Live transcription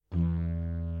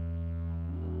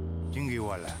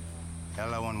Jingiwala,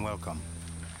 Elawan welcome.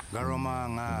 Garoma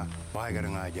nga bahagar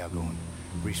nga jagon.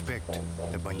 Respect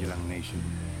the Banjalang nation.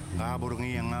 Kabur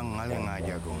nga ngaling nga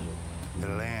jagon.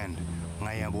 The land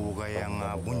nga yabugay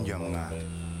nga bunjam nga.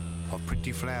 Of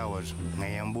pretty flowers nga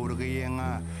yamburgay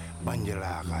nga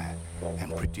banjalaka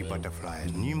and pretty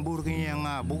butterflies. Nimburgay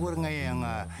nga bugur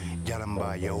nga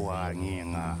jalamba yawa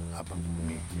nga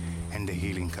apapumi and the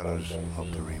healing colors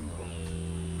of the rainbow.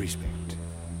 Respect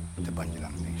the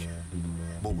Banjalang nation.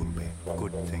 Bogurbe,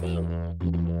 good thing.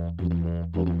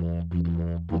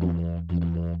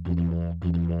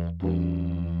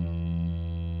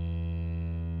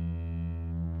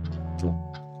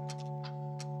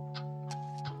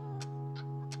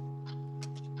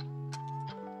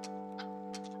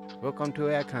 Welcome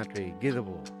to our country,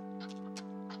 Githabul.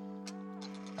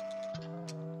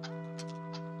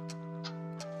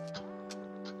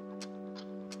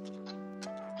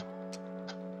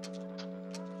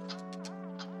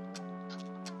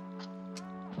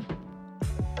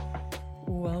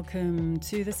 Welcome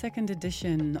to the second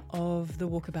edition of the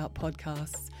Walkabout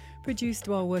podcast, produced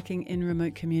while working in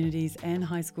remote communities and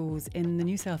high schools in the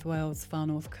New South Wales far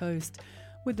north coast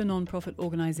with the non-profit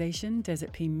organisation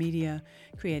Desert P Media,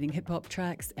 creating hip-hop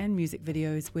tracks and music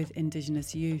videos with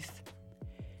Indigenous youth.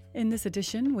 In this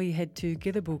edition, we head to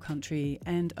Githabul country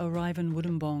and arrive in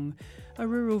Woodenbong, a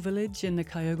rural village in the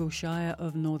Kyogle Shire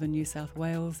of northern New South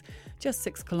Wales, just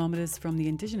 6 kilometres from the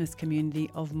Indigenous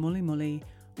community of Muli Muli,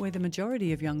 where the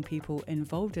majority of young people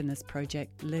involved in this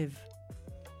project live.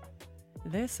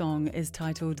 Their song is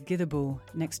titled Githabul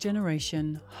Next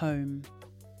Generation, Home.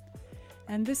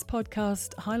 And this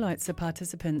podcast highlights the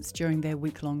participants during their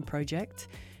week-long project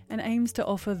and aims to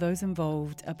offer those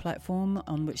involved a platform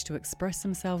on which to express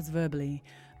themselves verbally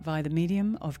via the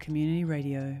medium of community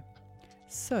radio.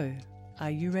 So,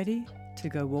 are you ready to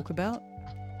go walkabout?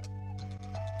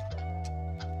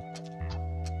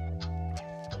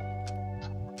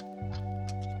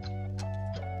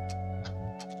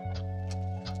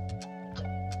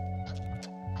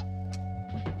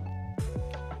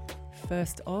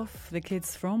 First off, the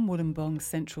kids from Woodenbong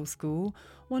Central School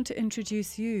want to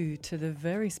introduce you to the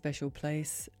very special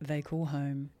place they call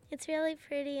home. It's really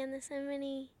pretty and there's so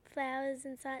many flowers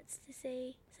and sights to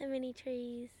see, so many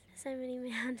trees, so many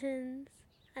mountains.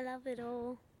 I love it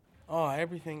all. Oh,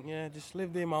 everything, yeah. Just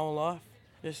lived there my whole life.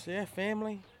 Just,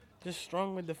 family. Just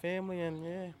strong with the family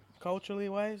and, culturally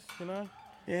ways,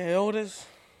 elders,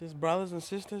 just brothers and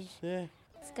sisters, yeah.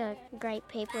 It's got great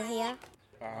people here.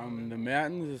 The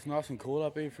mountains, it's nice and cool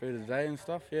up here through the day and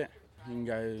stuff, yeah. You can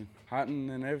go hunting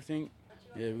and everything.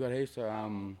 Yeah, we've got heaps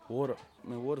of water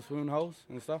swimming holes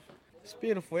and stuff. It's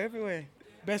beautiful everywhere.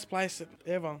 Best place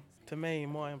ever, to me,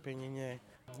 in my opinion, yeah.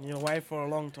 You're away for a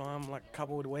long time, like a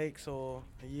couple of weeks or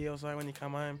a year or so when you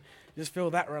come home. You just feel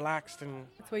that relaxed and...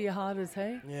 That's where your heart is,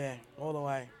 hey? Yeah, all the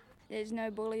way. There's no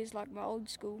bullies like my old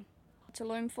school.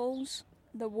 Tulum Falls,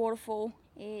 the waterfall,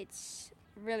 it's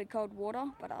really cold water,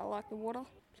 but I like the water.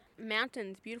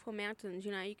 Mountains, beautiful mountains,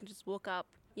 you can just walk up,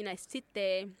 sit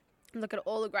there, look at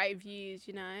all the great views,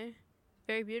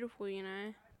 Very beautiful,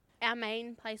 Our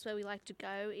main place where we like to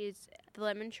go is the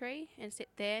lemon tree and sit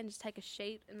there and just take a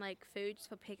sheet and food just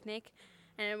for picnic,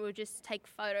 and then we'll just take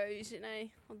photos,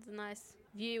 of the nice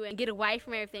view and get away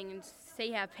from everything and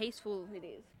see how peaceful it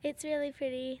is. It's really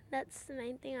pretty. That's the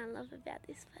main thing I love about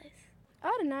this place. I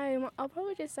don't know. I'll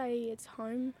probably just say it's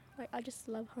home. I just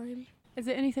love home. Is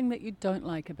there anything that you don't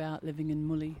like about living in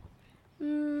Muli?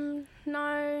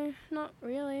 No, not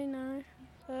really, no.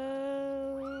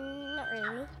 Not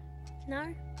really.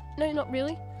 No? No, not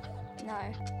really.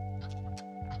 No.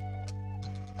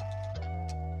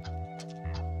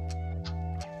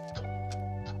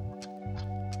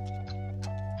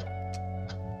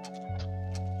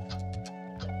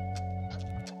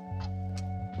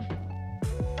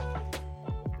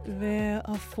 There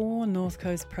are 4 North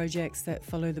Coast projects that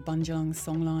follow the Banjalang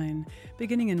songline,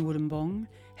 beginning in Woodenbong,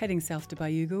 heading south to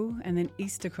Bayugal, and then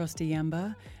east across to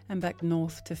Yamba, and back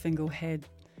north to Fingal Head.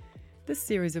 This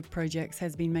series of projects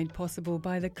has been made possible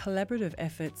by the collaborative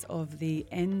efforts of the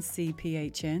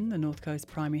NCPHN, the North Coast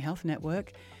Primary Health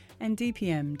Network, and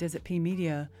DPM, Desert P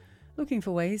Media, looking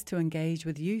for ways to engage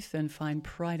with youth and find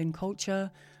pride in culture,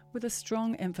 with a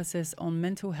strong emphasis on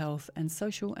mental health and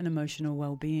social and emotional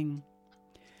well-being.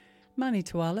 Mani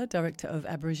Tuala, Director of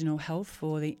Aboriginal Health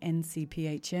for the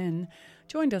NCPHN,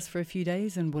 joined us for a few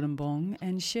days in Woodenbong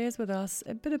and shares with us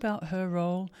a bit about her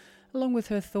role, along with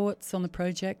her thoughts on the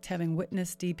project, having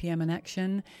witnessed DPM in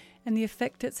action and the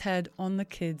effect it's had on the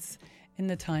kids in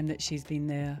the time that she's been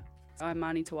there. I'm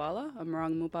Mani Tuala, a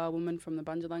Marang Mulbar woman from the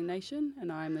Banjalang Nation,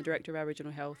 and I'm the Director of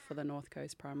Aboriginal Health for the North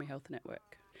Coast Primary Health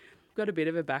Network. Got a bit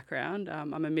of a background.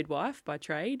 I'm a midwife by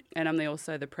trade, and I'm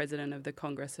also the president of the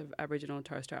Congress of Aboriginal and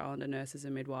Torres Strait Islander Nurses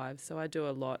and Midwives. So I do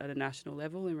a lot at a national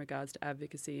level in regards to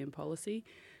advocacy and policy.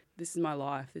 This is my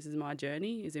life. This is my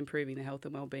journey, is improving the health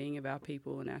and well-being of our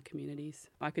people and our communities.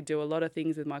 I could do a lot of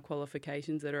things with my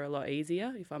qualifications that are a lot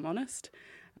easier, if I'm honest,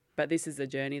 but this is the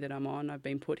journey that I'm on. I've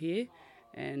been put here,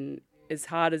 and as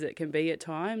hard as it can be at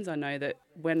times, I know that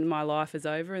when my life is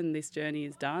over and this journey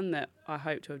is done, that I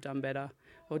hope to have done better,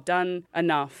 or done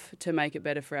enough to make it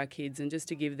better for our kids and just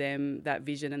to give them that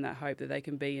vision and that hope that they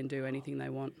can be and do anything they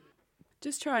want.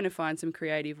 Just trying to find some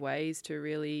creative ways to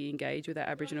really engage with our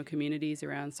Aboriginal communities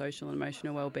around social and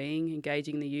emotional wellbeing,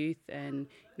 engaging the youth and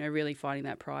really finding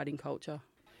that pride in culture.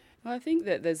 Well, I think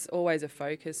that there's always a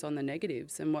focus on the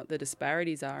negatives and what the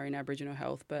disparities are in Aboriginal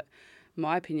health, but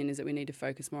my opinion is that we need to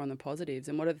focus more on the positives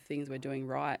and what are the things we're doing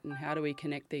right and how do we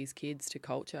connect these kids to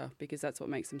culture, because that's what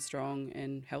makes them strong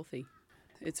and healthy.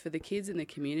 It's for the kids in the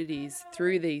communities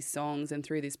through these songs and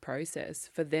through this process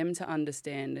for them to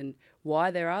understand and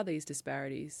why there are these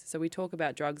disparities. So we talk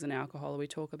about drugs and alcohol, we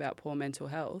talk about poor mental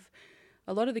health.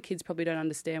 A lot of the kids probably don't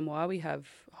understand why we have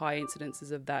high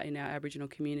incidences of that in our Aboriginal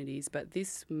communities, but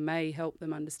this may help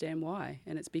them understand why.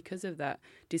 And it's because of that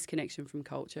disconnection from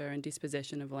culture and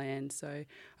dispossession of land. So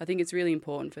I think it's really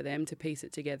important for them to piece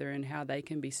it together and how they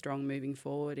can be strong moving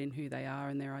forward in who they are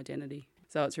and their identity.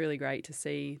 So it's really great to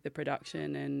see the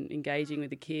production and engaging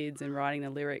with the kids and writing the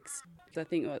lyrics. I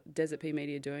think what Desert Pea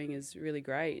Media are doing is really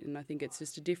great, and I think it's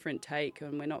just a different take,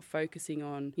 and we're not focusing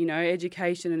on,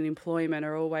 education and employment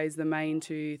are always the main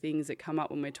two things that come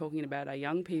up when we're talking about our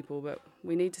young people, but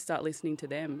we need to start listening to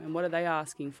them and what are they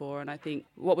asking for. And I think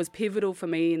what was pivotal for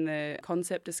me in the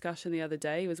concept discussion the other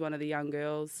day was one of the young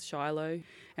girls, Shiloh,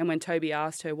 and when Toby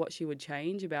asked her what she would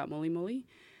change about Muli Muli,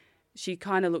 she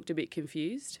kind of looked a bit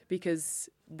confused because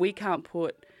we can't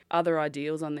put other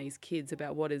ideals on these kids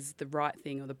about what is the right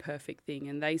thing or the perfect thing,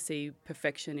 and they see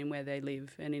perfection in where they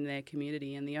live and in their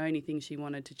community, and the only thing she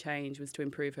wanted to change was to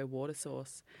improve her water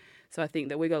source. So I think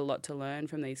that we've got a lot to learn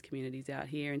from these communities out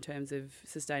here in terms of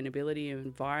sustainability and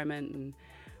environment, and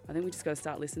I think we just got to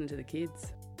start listening to the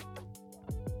kids.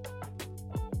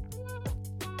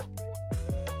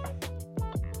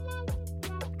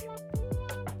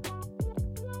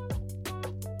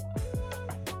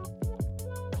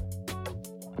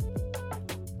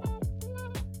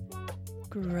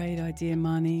 Great idea,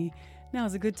 Marnie. Now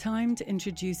is a good time to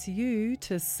introduce you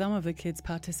to some of the kids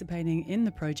participating in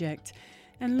the project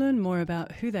and learn more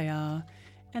about who they are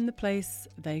and the place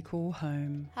they call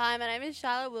home. Hi, my name is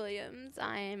Charlotte Williams.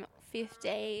 I'm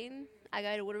 15. I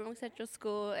go to Woodenbong Central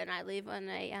School and I live on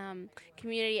a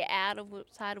community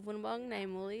outside of Woodenbong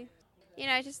named Muli.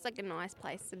 It's just like a nice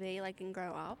place to be, and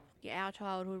grow up. Yeah, our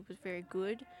childhood was very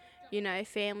good.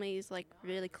 Families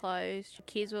really close.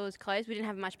 Kids were always close. We didn't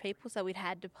have much people, so we'd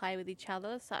had to play with each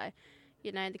other. So,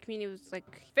 the community was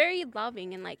very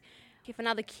loving, and if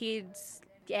another kid's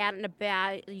out and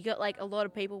about, you got a lot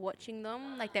of people watching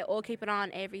them. They all keep an eye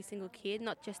on every single kid,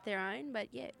 not just their own. But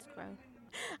yeah, it's great.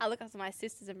 I look after my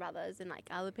sisters and brothers and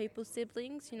other people's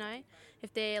siblings.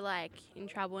 If they're in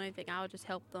trouble or anything, I'll just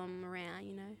help them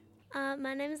around.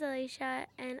 My name is Alicia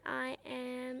and I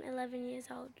am 11 years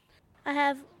old. I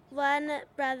have one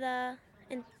brother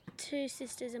and two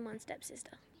sisters and one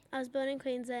stepsister. I was born in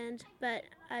Queensland, but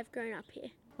I've grown up here.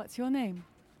 What's your name?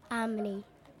 Amelie.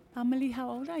 Amelie, how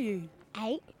old are you?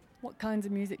 8. What kinds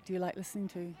of music do you like listening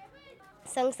to?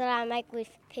 Songs that I make with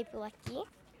people like you.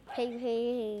 People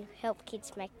who help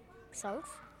kids make songs.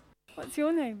 What's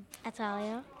your name?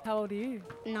 Atalia. How old are you?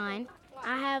 9.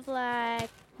 I have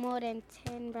more than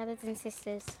 10 brothers and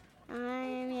sisters.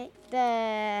 I'm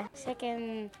the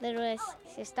second littlest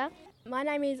sister. My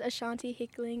name is Ashanti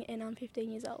Hickling and I'm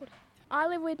 15 years old. I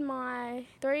live with my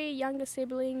 3 younger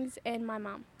siblings and my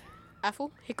mum.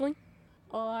 Athel Hickling.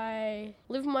 I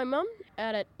live with my mum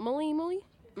out at Muli Muli.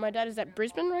 My dad is at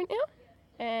Brisbane right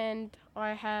now. And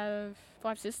I have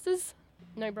 5 sisters,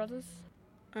 no brothers.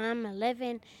 I'm 11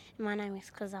 and my name is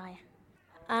Keziah.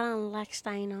 I don't like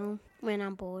staying home when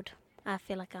I'm bored. I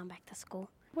feel like I'm back to school.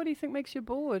 What do you think makes you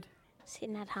bored?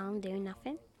 Sitting at home doing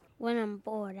nothing. When I'm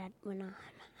bored, when I'm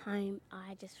home,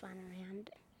 I just run around.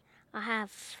 I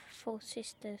have 4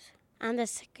 sisters. I'm the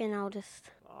second oldest.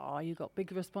 Oh, you got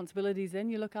big responsibilities then?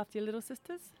 You look after your little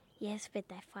sisters? Yes, but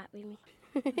they fight with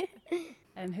me.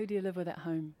 And who do you live with at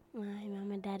home? My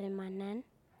mum and dad and my nan.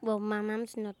 Well, my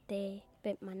mum's not there,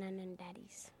 but my nan and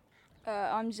daddy's.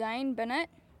 I'm Zane Bennett.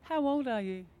 How old are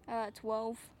you?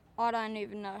 12. I don't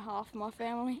even know half of my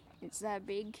family. It's that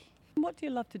big. What do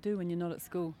you love to do when you're not at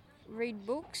school? Read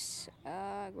books,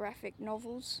 graphic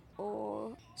novels,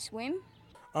 or swim.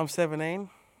 I'm 17.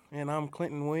 And I'm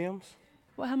Clinton Williams.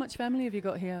 Well, how much family have you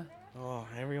got here? Oh,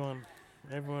 everyone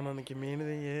on the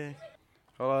community, yeah.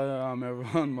 Hello,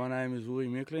 everyone. My name is Muli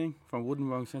Muli from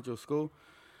Woodenbong Central School,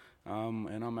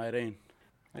 and I'm 18.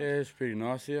 Yeah, it's pretty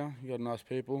nice here. You got nice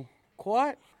people.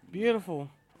 Quiet, beautiful.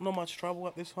 Not much trouble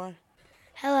up this way.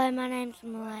 Hello, my name's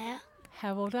Malaya.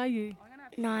 How old are you?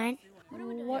 9.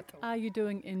 What are you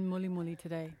doing in Muli Muli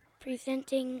today?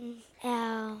 Presenting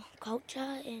our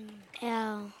culture and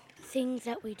our things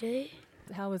that we do.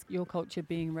 How is your culture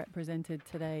being represented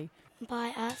today? By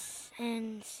us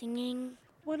and singing.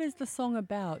 What is the song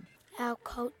about? Our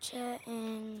culture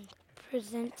and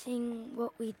presenting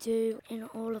what we do in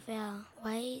all of our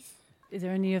ways. Is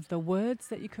there any of the words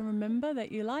that you can remember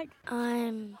that you like?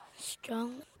 I'm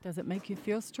strong. Does it make you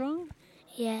feel strong?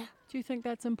 Yeah. Do you think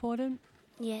that's important?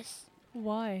 Yes.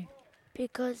 Why?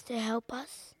 Because to help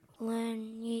us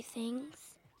learn new things.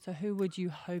 So who would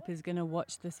you hope is going to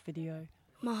watch this video?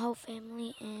 My whole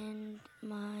family and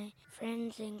my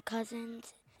friends and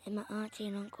cousins and my auntie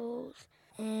and uncles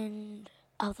and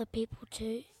other people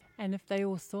too. And if they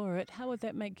all saw it, how would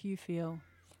that make you feel?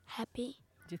 Happy.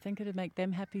 Do you think it'd make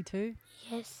them happy too?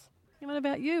 Yes. And what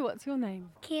about you? What's your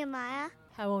name? Kiamaya.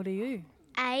 How old are you?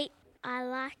 8. I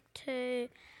like to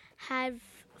have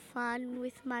fun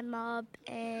with my mob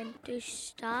and do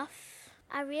stuff.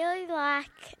 I really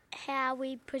like how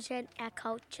we present our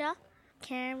culture,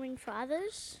 caring for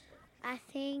others. I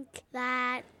think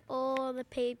that all the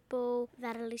people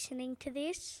that are listening to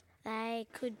this, they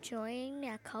could join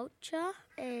our culture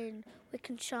and we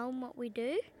can show them what we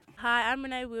do. Hi, I'm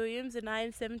Renee Williams and I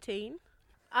am 17.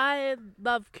 I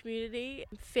love community,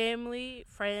 family,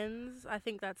 friends. I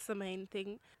think that's the main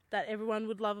thing that everyone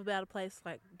would love about a place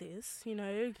like this, you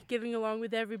know, getting along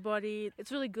with everybody. It's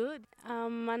really good.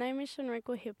 My name is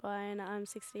Shanriko Hippai and I'm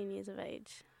 16 years of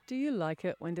age. Do you like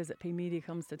it when Desert P Media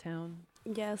comes to town?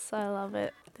 Yes, I love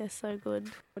it. They're so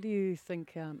good. What do you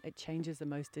think it changes the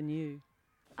most in you?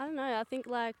 I don't know, I think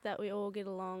like that we all get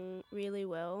along really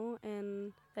well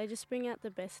and they just bring out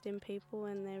the best in people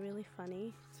and they're really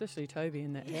funny. Especially Toby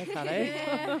in that haircut,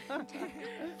 eh?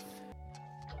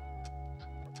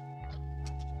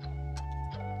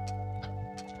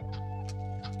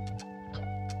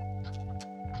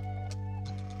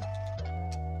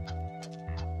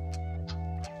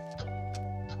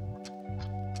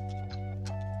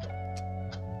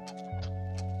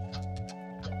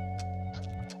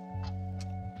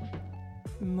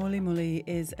 Muli Muli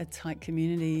is a tight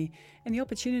community and the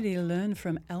opportunity to learn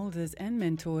from elders and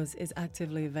mentors is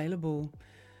actively available.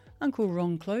 Uncle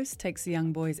Ron Close takes the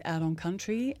young boys out on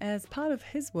country as part of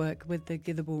his work with the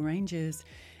Githabul Rangers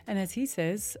and, as he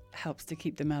says, helps to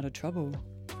keep them out of trouble.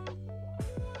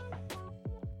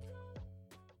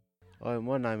 Hi,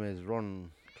 my name is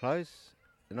Ron Close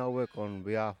and I work on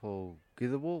behalf of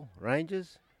Githabul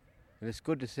Rangers, and it's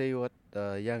good to see what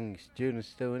the young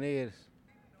students doing here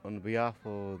on behalf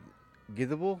of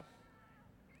Githabul.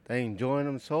 They enjoying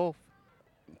themselves.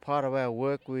 Part of our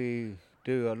work we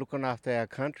do looking after our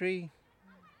country,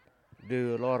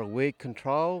 do a lot of weed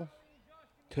control,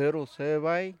 turtle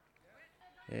survey,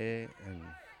 and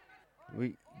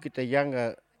we get the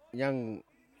young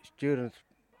students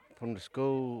from the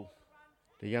school,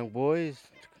 the young boys,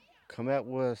 to come out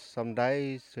with us some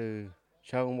days to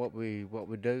show them what we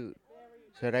do,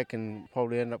 so they can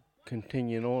probably end up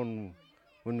continuing on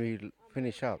when we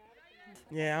finish up.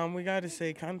 Yeah, we go to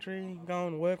see country, go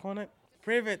and work on it.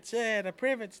 Privates, yeah, the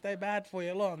privates, they bad for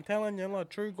you, lot. I'm telling you,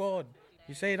 lot, true God.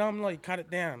 You see them, lot, you cut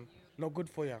it down. Not good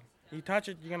for you. You touch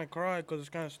it, you're going to cry because it's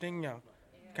going to sting you.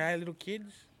 Okay, little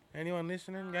kids, anyone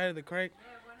listening, go to the creek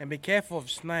and be careful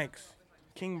of snakes.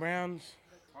 King browns,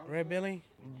 red belly,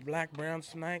 black brown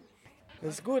snake.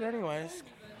 It's good anyways.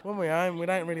 When we're home, we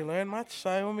don't really learn much,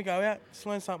 so when we go out, just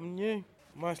learn something new.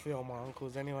 Mostly all my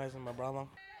uncles anyways and my brother.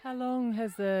 How long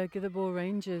has the Githabul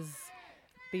Rangers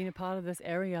been a part of this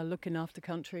area looking after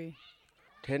country?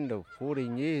 10 to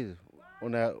 14 years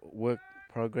on our work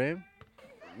program,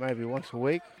 maybe once a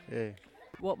week, yeah.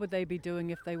 What would they be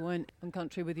doing if they weren't on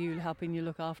country with you, helping you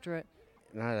look after it?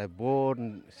 No, they're bored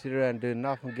and sit around doing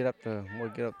nothing, get up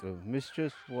to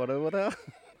mistress, whatever.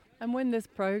 And when this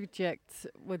project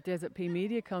with Desert P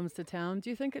Media comes to town, do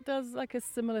you think it does like a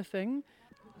similar thing?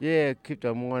 Yeah, keep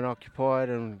their mind occupied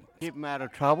and keep them out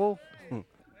of trouble.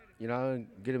 You know,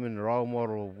 get them in the role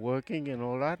model of working and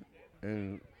all that.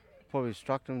 And probably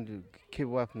instruct them to keep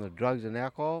away from the drugs and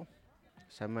alcohol.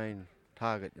 That's our main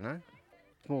target, you know.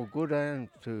 It's more good and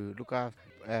to look after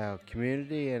our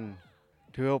community and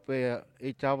to help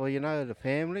each other, you know, the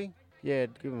family. Yeah,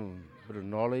 give them a bit of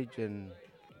knowledge and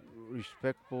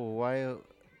respectful way,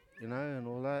 you know, and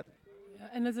all that.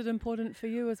 And is it important for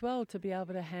you as well to be able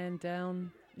to hand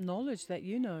down knowledge that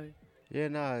you know? Yeah,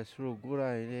 no, it's real good.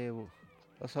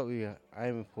 That's what we're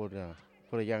aiming for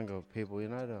the younger people,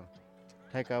 to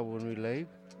take over when we leave.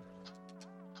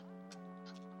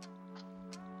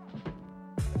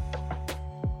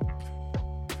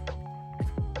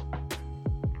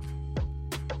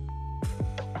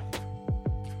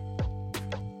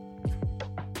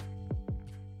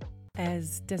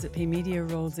 As Desert Pea Media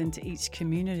rolls into each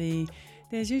community,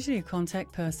 there's usually a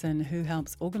contact person who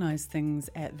helps organise things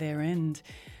at their end.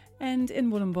 And in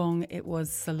Woodenbong, it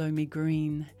was Salome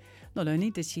Green. Not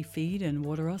only did she feed and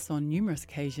water us on numerous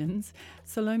occasions,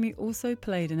 Salome also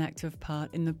played an active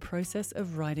part in the process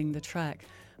of writing the track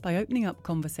by opening up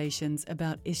conversations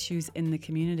about issues in the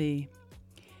community.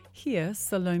 Here,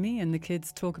 Salome and the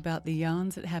kids talk about the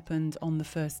yarns that happened on the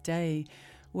first day,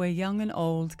 where young and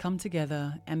old come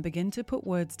together and begin to put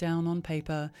words down on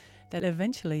paper that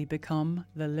eventually become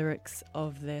the lyrics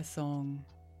of their song.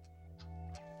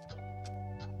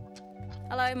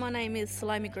 Hello, my name is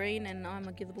Salome Green and I'm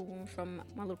a Githabul woman from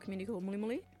my little community called Muli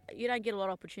Muli. You don't get a lot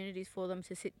of opportunities for them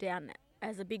to sit down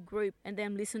as a big group and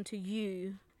then listen to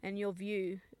you and your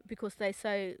view, because they're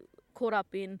so caught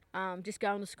up in just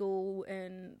going to school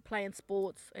and playing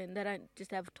sports, and they don't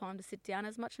just have time to sit down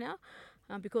as much now,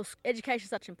 because education is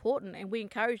such important and we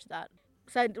encourage that.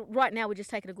 So right now we're just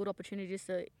taking a good opportunity just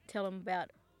to tell them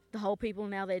about the whole people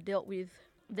now they've dealt with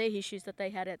their issues that they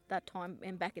had at that time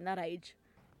and back in that age.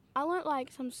 I learnt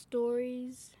like some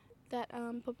stories that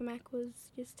Papa Mac was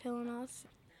just telling us.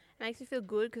 It makes me feel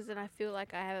good because then I feel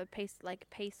like I have a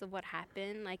piece of what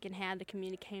happened, like, and how the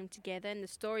community came together, and the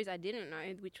stories I didn't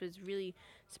know, which was really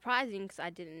surprising because I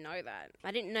didn't know that.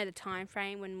 I didn't know the time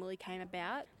frame when Muli came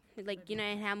about. Like, you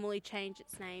know how Muli changed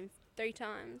its name 3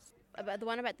 times? About the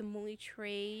one about the Muli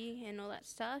tree and all that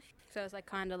stuff. So it's like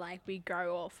kind of like we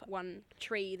grow off one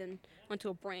tree, then onto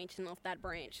a branch and off that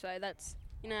branch. So that's,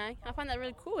 I find that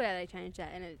really cool how they changed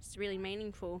that, and it's really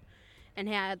meaningful. And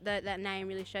how that name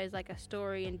really shows like a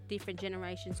story and different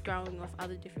generations growing off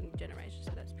other different generations.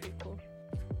 So that's pretty cool.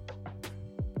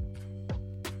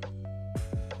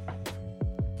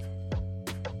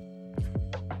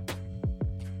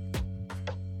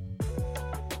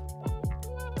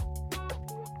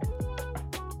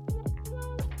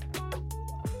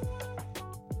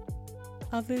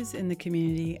 Others in the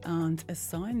community aren't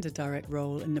assigned a direct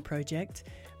role in the project,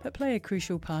 but play a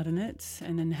crucial part in it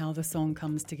and in how the song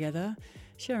comes together,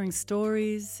 sharing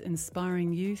stories,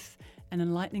 inspiring youth, and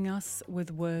enlightening us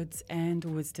with words and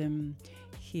wisdom.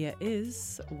 Here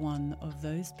is one of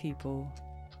those people.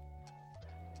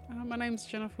 My name's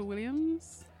Jennifer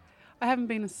Williams. I haven't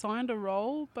been assigned a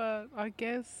role, but I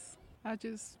guess I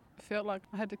just felt like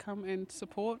I had to come and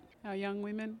support our young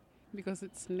women because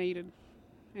it's needed,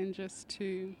 and just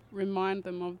to remind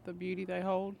them of the beauty they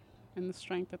hold and the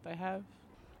strength that they have.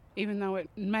 Even though it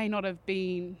may not have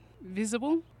been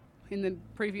visible in the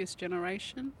previous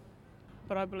generation,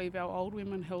 but I believe our old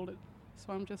women held it.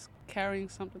 So I'm just carrying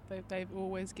something that they've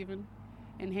always given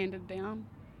and handed down.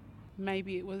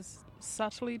 Maybe it was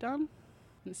subtly done,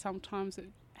 and sometimes it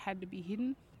had to be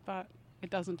hidden, but it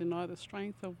doesn't deny the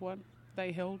strength of what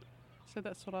they held. So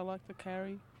that's what I like to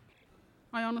carry.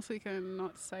 I honestly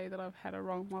cannot say that I've had a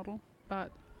role model,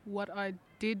 but what I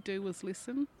did do was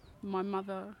listen. My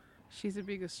mother, she's the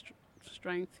biggest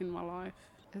strength in my life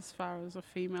as far as a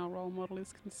female role model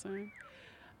is concerned.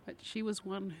 But she was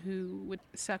one who would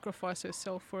sacrifice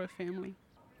herself for her family.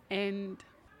 And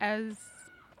as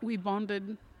we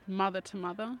bonded mother to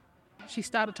mother, she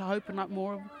started to open up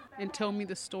more and tell me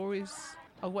the stories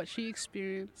of what she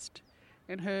experienced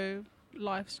in her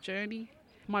life's journey.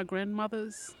 My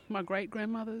grandmothers, my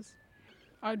great-grandmothers,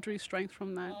 I drew strength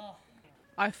from that.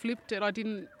 I flipped it. I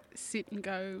didn't sit and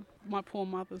go, my poor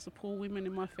mothers, the poor women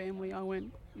in my family. I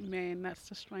went, man, that's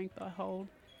the strength I hold.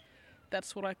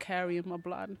 That's what I carry in my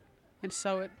blood. And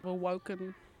so it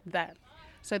awoken that.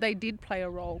 So they did play a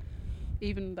role,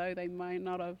 even though they may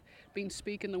not have been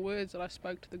speaking the words that I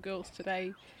spoke to the girls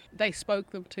today. They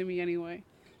spoke them to me anyway.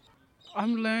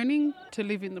 I'm learning to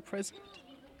live in the present,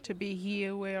 to be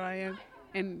here where I am,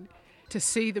 and to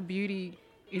see the beauty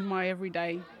in my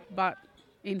everyday. But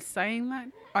in saying that,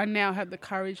 I now have the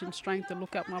courage and strength to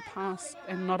look at my past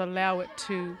and not allow it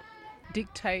to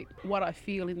dictate what I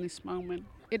feel in this moment.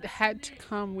 It had to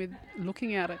come with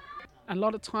looking at it. A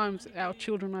lot of times our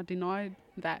children are denied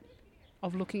that,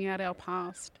 of looking at our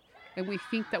past, and we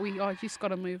think that we just got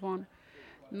to move on.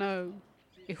 No,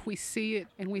 if we see it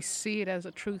and we see it as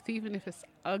a truth, even if it's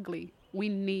ugly, we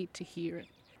need to hear it.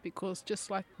 Because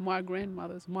just like my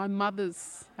grandmothers, my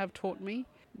mothers have taught me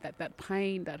that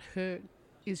pain, that hurt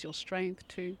is your strength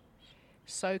too.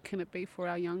 so can it be for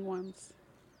our young ones.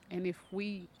 And if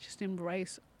we just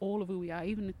embrace all of who we are,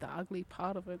 even if the ugly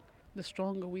part of it, the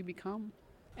stronger we become.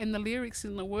 And the lyrics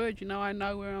in the word, I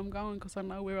know where I'm going because I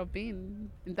know where I've been.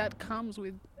 And that comes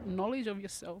with knowledge of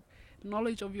yourself,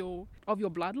 knowledge of your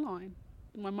bloodline.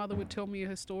 My mother would tell me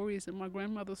her stories and my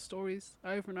grandmother's stories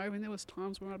over and over, and there was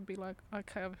times where I'd be like,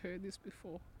 okay, I've heard this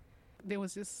before. There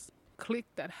was this click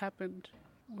that happened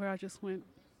where I just went,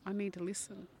 I need to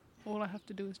listen. All I have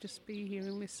to do is just be here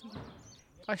and listen.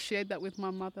 I shared that with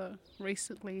my mother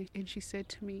recently, and she said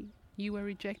to me, you were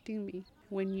rejecting me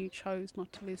when you chose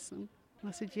not to listen. And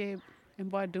I said, yeah,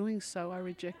 and by doing so, I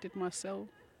rejected myself.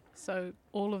 So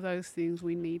all of those things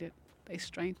we needed, they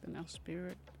strengthen our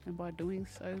spirit, and by doing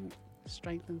so, it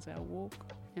strengthens our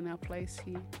walk and our place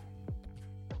here.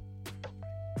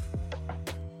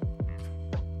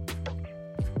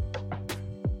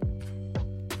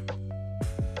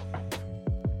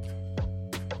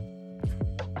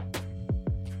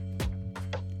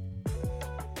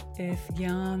 If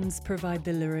Yarns provide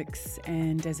the lyrics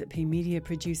and Desert P Media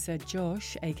producer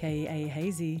Josh, aka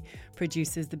Hazy,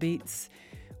 produces the beats,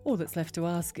 all that's left to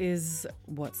ask is,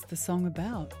 what's the song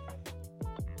about?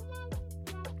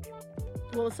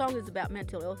 Well, the song is about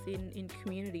mental health in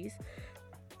communities.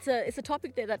 It's a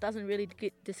topic that doesn't really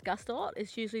get discussed a lot.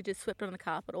 It's usually just swept under the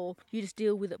carpet, or you just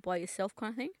deal with it by yourself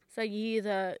kind of thing. So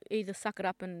you either suck it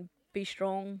up and be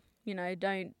strong,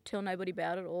 don't tell nobody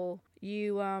about it, or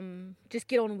you just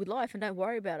get on with life and don't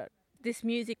worry about it. This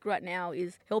music right now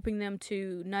is helping them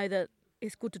to know that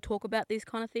it's good to talk about these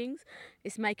kind of things.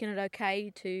 It's making it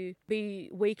okay to be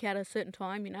weak at a certain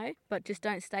time, but just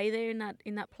don't stay there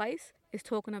in that place. It's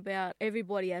talking about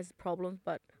everybody has problems,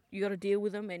 but you got to deal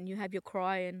with them, and you have your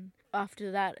cry, and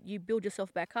after that you build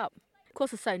yourself back up. Of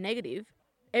course, it's so negative.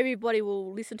 Everybody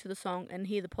will listen to the song and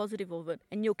hear the positive of it,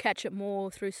 and you'll catch it more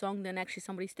through song than actually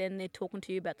somebody standing there talking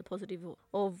to you about the positive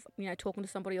of talking to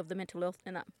somebody of the mental health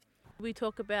and that. We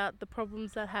talk about the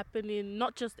problems that happen in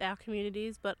not just our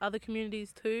communities but other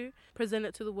communities too, present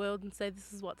it to the world and say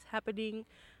this is what's happening,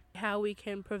 how we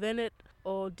can prevent it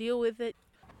or deal with it.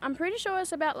 I'm pretty sure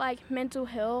it's about mental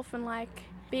health and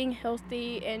being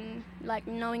healthy and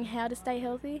knowing how to stay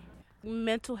healthy.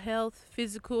 Mental health,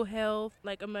 physical health,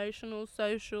 emotional,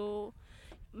 social,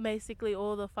 basically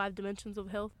all the 5 dimensions of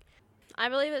health. I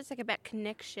believe it's about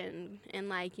connection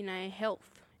and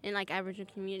health in Aboriginal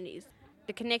communities.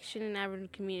 The connection in Aboriginal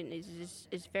communities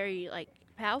is very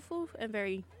powerful and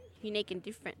very unique and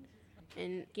different.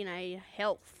 And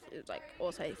health is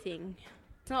also a thing.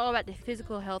 It's not all about the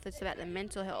physical health, it's about the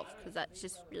mental health, because that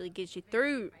just really gets you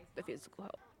through the physical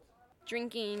health.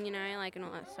 Drinking, and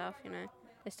all that stuff,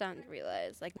 they're starting to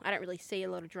realise, I don't really see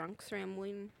a lot of drunks around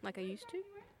Wooden like I used to.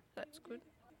 That's good.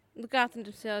 Look after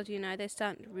themselves, they're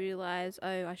starting to realise,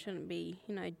 oh, I shouldn't be,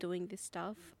 doing this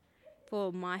stuff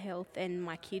for my health and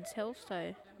my kids' health.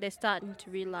 So they're starting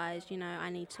to realise, I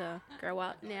need to grow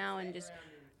up now and just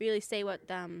really see what,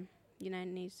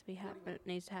 needs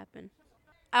to happen.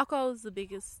 Alcohol is the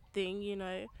biggest thing,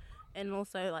 and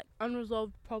also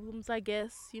unresolved problems, I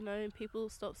guess, and people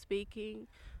stop speaking.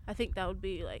 I think that would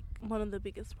be one of the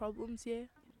biggest problems, yeah.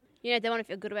 They want to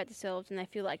feel good about themselves and they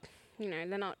feel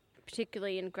they're not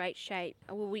particularly in great shape.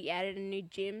 Well, we added a new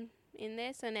gym in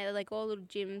there, so now they're all little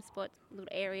gym spots, little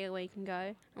area where you can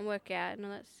go and work out and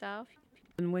all that stuff.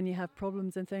 And when you have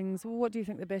problems and things, what do you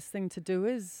think the best thing to do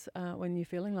is when you're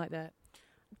feeling like that?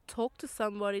 Talk to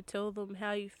somebody, tell them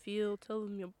how you feel, tell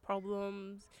them your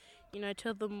problems,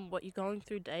 tell them what you're going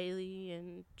through daily,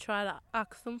 and try to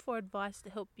ask them for advice to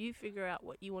help you figure out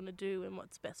what you want to do and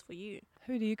what's best for you.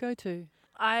 Who do you go to?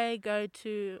 I go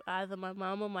to either my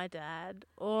mum or my dad,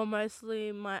 or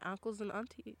mostly my uncles and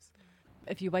aunties.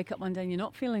 If you wake up one day and you're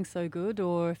not feeling so good,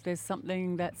 or if there's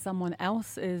something that someone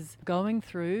else is going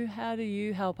through, how do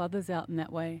you help others out in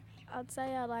that way? I'd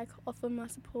say I offer my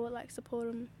support, support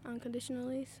them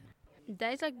unconditionally.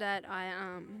 Days like that,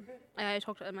 I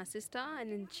talk to my sister and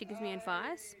then she gives me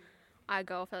advice. I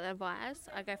go off that advice.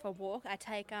 I go for a walk. I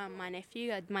take my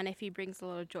nephew. My nephew brings a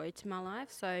lot of joy to my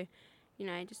life, so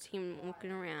just him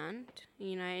walking around,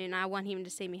 and I want him to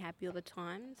see me happy all the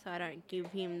time, so I don't give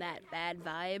him that bad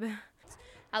vibe.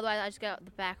 Otherwise, I just go out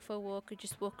the back for a walk or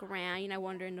just walk around,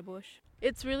 wander in the bush.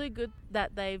 It's really good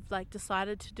that they've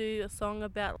decided to do a song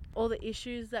about all the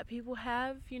issues that people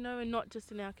have, and not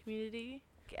just in our community,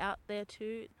 out there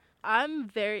too. I'm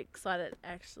very excited,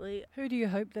 actually. Who do you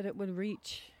hope that it would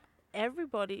reach?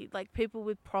 Everybody, people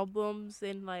with problems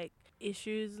and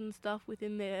issues and stuff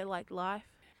within their life.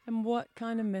 And what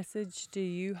kind of message do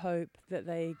you hope that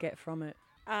they get from it?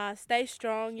 stay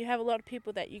strong. You have a lot of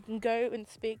people that you can go and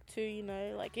speak to, you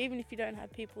know, like even if you don't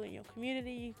have people in your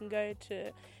community, you can go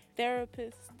to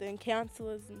therapists and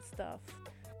counsellors and stuff.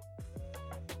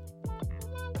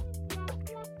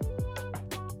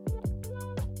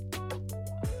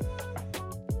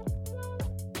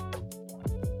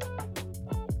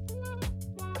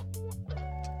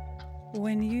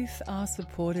 When youth are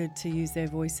supported to use their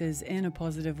voices in a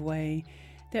positive way,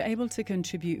 they're able to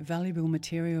contribute valuable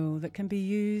material that can be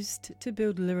used to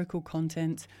build lyrical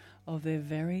content of their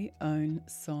very own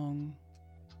song.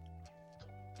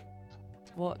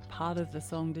 What part of the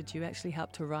song did you actually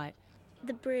help to write?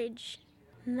 The bridge.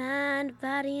 Mind,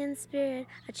 body and spirit,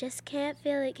 I just can't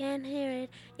feel it, can't hear it,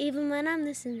 even when I'm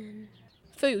listening.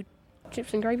 Food,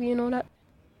 chips and gravy and all that.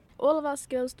 All of us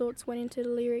girls' thoughts went into the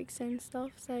lyrics and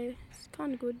stuff, so it's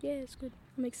kind of good. Yeah, it's good.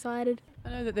 I'm excited. I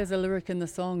know that there's a lyric in the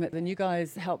song that then you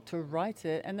guys helped to write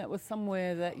it, and that was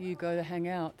somewhere that you go to hang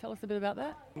out. Tell us a bit about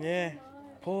that. Yeah,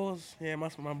 Paul's,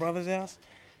 my brother's house.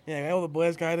 Yeah, all the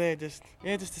boys go there just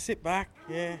to sit back.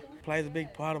 Yeah, plays a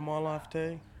big part of my life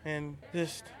too, and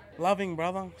just loving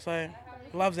brother, so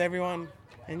loves everyone,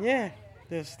 and yeah,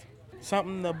 just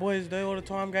something the boys do all the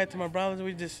time. Go to my brothers,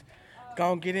 we just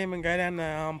go and get him and go down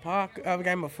the park, have a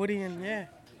game of footy, and yeah,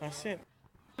 that's it.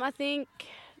 I think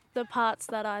the parts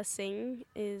that I sing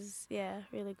is,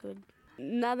 really good.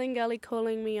 Nothing gully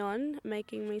calling me on,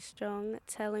 making me strong,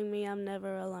 telling me I'm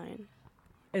never alone.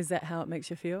 Is that how it makes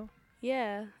you feel?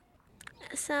 Yeah.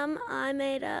 Some I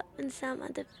made up and some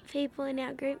other people in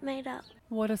our group made up.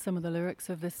 What are some of the lyrics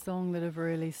of this song that have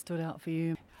really stood out for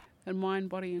you? And mind,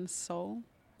 body and soul.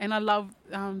 And I love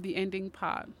the ending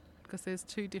part because there's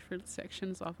two different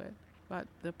sections of it, but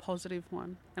the positive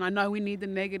one. And I know we need the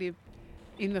negative.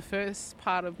 In the first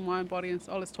part of mind, body and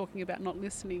soul, it's talking about not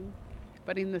listening.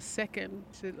 But in the second,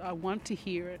 I want to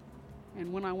hear it.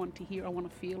 And when I want to hear, I want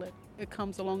to feel it. It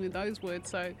comes along in those words,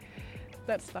 so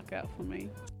that stuck out for me.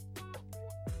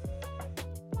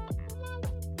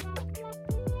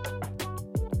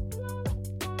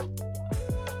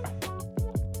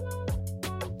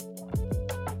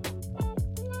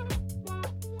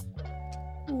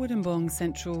 Woodenbong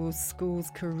Central School's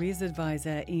Careers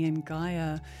Advisor Ian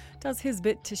Geyer does his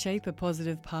bit to shape a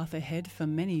positive path ahead for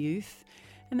many youth,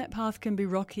 and that path can be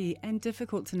rocky and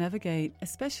difficult to navigate,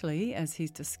 especially, as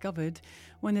he's discovered,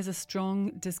 when there's a strong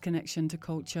disconnection to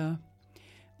culture.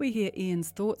 We hear Ian's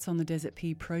thoughts on the Desert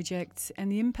Pea project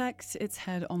and the impact it's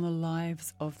had on the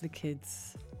lives of the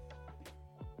kids.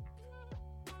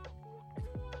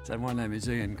 So my name is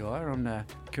Ian Geyer. I'm the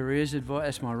careers advisor.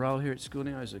 That's my role here at school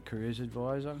now as a careers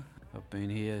advisor. I've been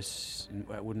here at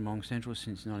Woodenbong Central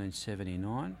since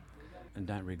 1979 and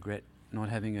don't regret not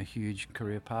having a huge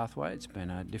career pathway. It's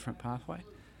been a different pathway.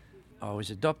 I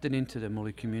was adopted into the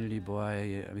Muli community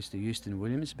by Mr. Houston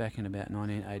Williams back in about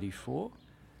 1984,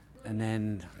 and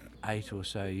then 8 or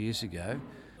so years ago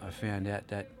I found out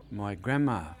that my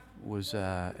grandma was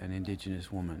an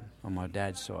Indigenous woman on my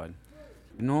dad's side.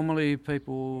 Normally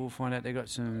people find out they've got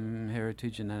some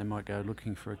heritage and then they might go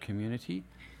looking for a community,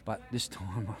 but this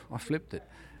time I flipped it.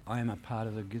 I am a part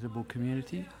of the Githabul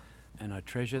community and I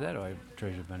treasure that. I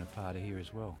treasure being a part of here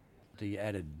as well. The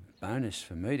added bonus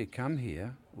for me to come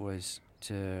here was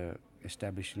to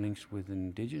establish links with the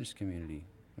Indigenous community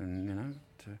and,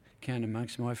 to count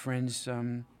amongst my friends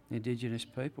Indigenous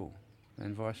people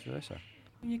and vice versa.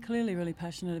 You're clearly really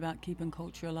passionate about keeping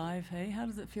culture alive, hey? How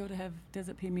does it feel to have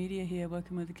Desert Pea Media here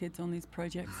working with the kids on these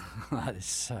projects? It's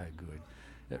so good.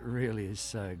 It really is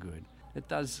so good. It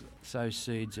does sow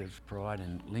seeds of pride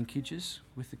and linkages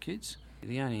with the kids.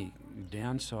 The only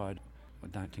downside, I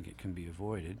don't think it can be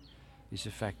avoided, is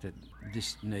the fact that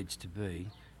this needs to be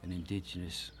an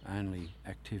Indigenous-only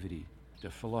activity. The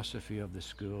philosophy of the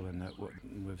school and that what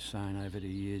we've seen over the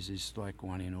years is like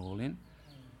one in, all in.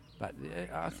 But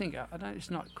I think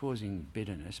it's not causing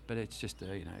bitterness, but it's just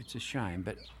it's a shame.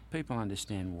 But people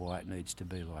understand why it needs to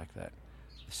be like that.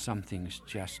 Some things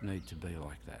just need to be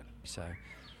like that. So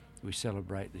we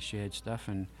celebrate the shared stuff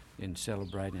and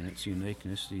celebrate in its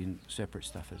uniqueness the separate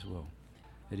stuff as well.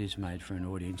 It is made for an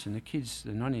audience, and the kids,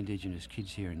 the non-Indigenous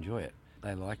kids here, enjoy it.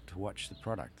 They like to watch the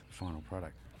product, the final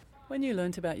product. When you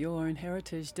learnt about your own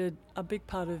heritage, did a big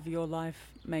part of your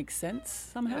life make sense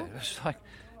somehow? Yeah,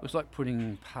 it was like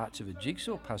putting parts of a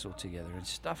jigsaw puzzle together, and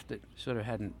stuff that sort of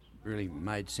hadn't really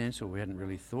made sense or we hadn't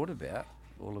really thought about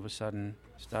all of a sudden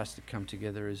starts to come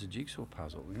together as a jigsaw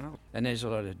puzzle, And there's a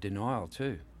lot of denial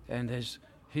too. And there's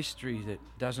history that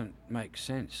doesn't make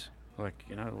sense. Like,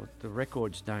 the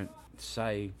records don't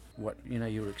say what,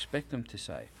 you would expect them to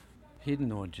say.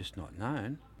 Hidden or just not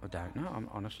known. I don't know.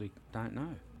 I honestly don't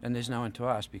know. And there's no one to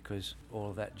ask because all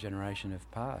of that generation have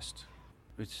passed.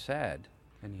 It's sad.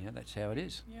 Anyhow, that's how it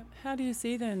is. Yep. How do you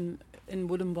see then in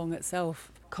Woodenbong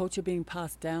itself culture being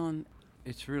passed down?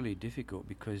 It's really difficult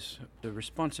because the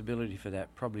responsibility for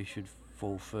that probably should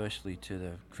fall firstly to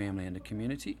the family and the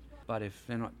community. But if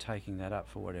they're not taking that up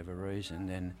for whatever reason,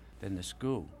 then the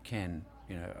school can,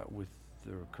 with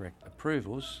the correct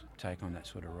approvals, take on that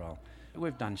sort of role.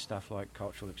 We've done stuff like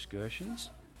cultural excursions,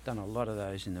 done a lot of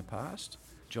those in the past.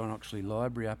 John Oxley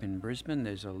Library up in Brisbane,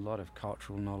 there's a lot of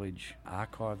cultural knowledge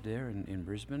archived there in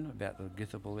Brisbane about the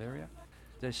Githabul area.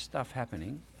 There's stuff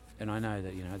happening, and I know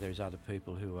that, there's other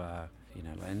people who are,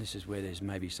 and this is where there's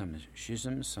maybe some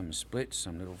schisms, some splits,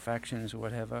 some little factions or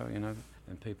whatever,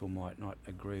 and people might not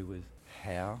agree with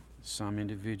how some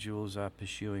individuals are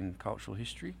pursuing cultural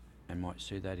history and might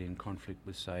see that in conflict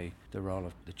with, say, the role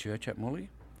of the church at Muli.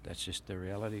 That's just the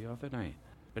reality of it, eh?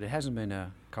 But it hasn't been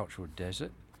a cultural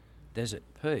desert. Desert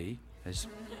P has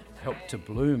helped to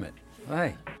bloom it,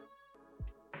 hey?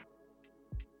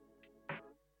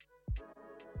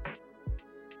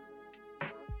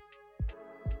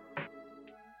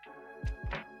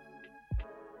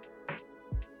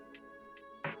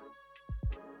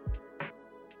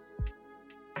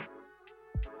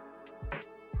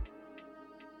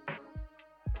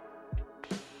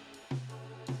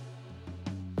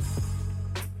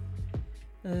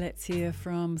 Let's hear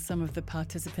from some of the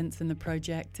participants in the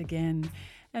project again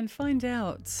and find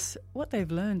out what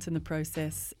they've learned in the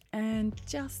process and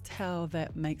just how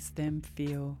that makes them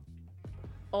feel.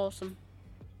 Awesome.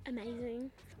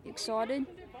 Amazing. Excited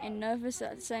and nervous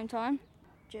at the same time.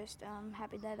 Just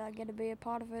happy that I get to be a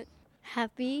part of it.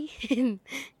 Happy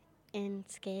and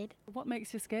scared. What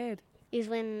makes you scared? Is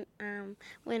when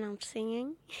I'm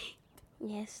singing.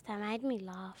 Yes, that made me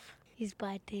laugh. Is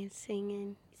by dancing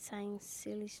and saying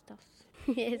silly stuff.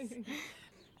 Yes.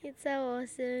 It's so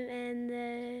awesome, and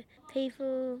the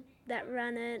people that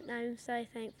run it, I'm so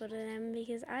thankful to them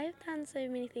because I've done so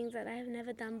many things that I have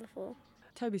never done before.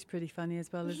 Toby's pretty funny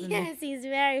as well, isn't Yes, he's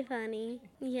very funny.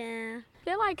 Yeah.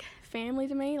 They're like family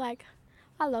to me. Like,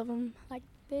 I love them. Like,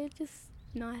 they're just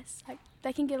nice. Like,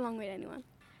 they can get along with anyone.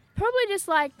 Probably just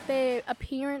like their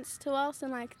appearance to us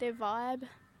and like their vibe,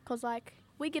 because like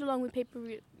we get along with people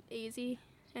easy,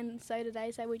 and so do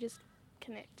they, so we just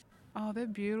connect. Oh, they're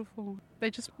beautiful. They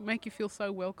just make you feel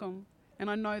so welcome. And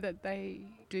I know that they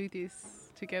do this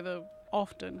together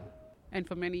often and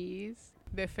for many years.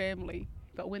 They're family.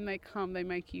 But when they come, they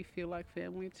make you feel like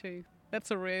family too.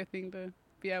 That's a rare thing to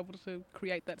be able to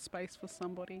create that space for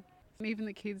somebody. And even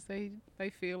the kids, they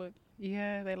feel it.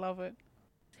 Yeah, they love it.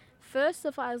 First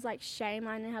off, I was like shame.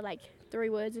 I only had like 3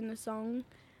 words in the song.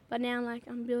 But now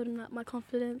I'm building up my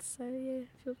confidence. So yeah,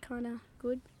 I feel kind of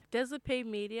good. Desert P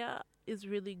Media is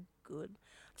really good.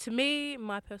 To me,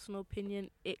 my personal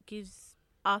opinion, it gives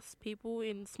us people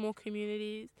in small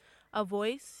communities a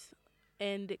voice,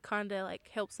 and it kind of like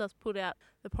helps us put out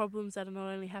the problems that are not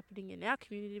only happening in our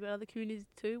community but other communities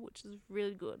too, which is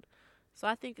really good. So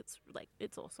I think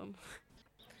it's awesome.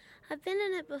 I've been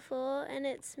in it before and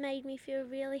it's made me feel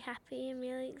really happy and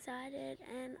really excited,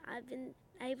 and I've been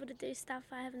able to do stuff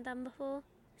I haven't done before.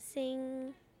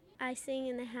 I sing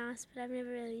in the house, but I've never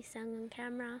really sung on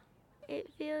camera.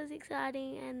 It feels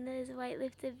exciting and there's a weight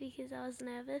lifted because I was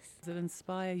nervous. Does it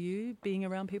inspire you being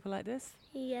around people like this?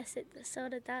 Yes, it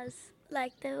sort of does.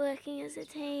 Like they're working as a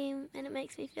team, and it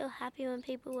makes me feel happy when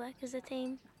people work as a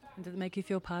team. And does it make you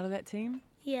feel part of that team?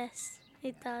 Yes,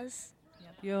 it does.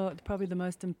 You're probably the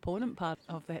most important part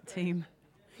of that team.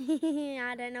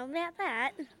 I don't know about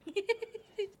that.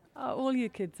 Oh, all you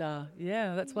kids are.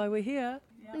 Yeah, that's why we're here.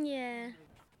 Yeah.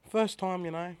 First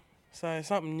time, so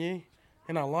something new,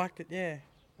 and I liked it. Yeah, it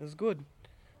was good.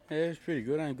 Yeah, it was pretty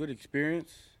good. Good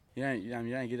experience. You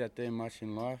don't get that there much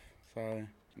in life, so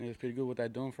it was pretty good what they're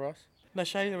doing for us. They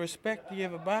show you the respect you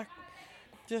give it back.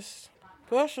 Just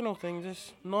personal things,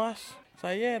 just nice. So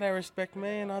yeah, they respect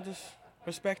me, and I just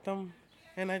respect them,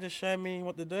 and they just showed me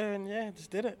what to do, and yeah,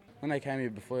 just did it. When they came here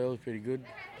before, it was pretty good.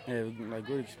 Yeah, it was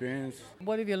good experience.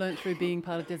 What have you learnt through being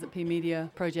part of Desert P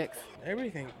Media projects?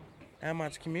 Everything. How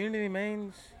much community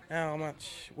means, how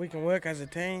much we can work as a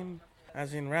team,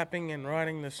 as in rapping and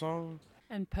writing the song.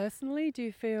 And personally, do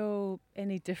you feel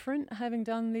any different having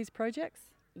done these projects?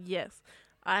 Yes,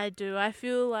 I do. I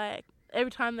feel like every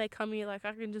time they come here, like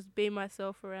I can just be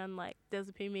myself around like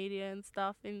Desert P Media and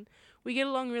stuff, and we get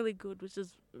along really good, which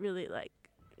is really like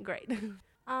great.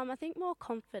 I think more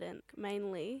confident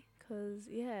mainly, because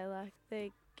they're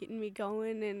getting me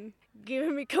going and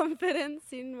giving me confidence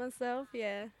in myself.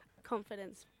 Yeah,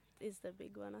 confidence is the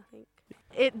big one, I think.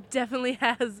 It definitely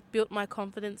has built my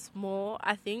confidence more,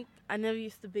 I think. I never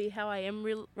used to be how I am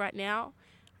right now.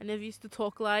 I never used to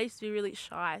talk a lot. I used to be really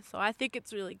shy. So I think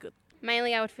it's really good.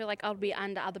 Mainly, I would feel like I would be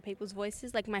under other people's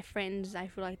voices. Like my friends, I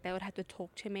feel like they would have to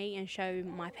talk to me and show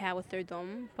my power through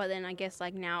them. But then I guess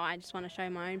like now I just want to show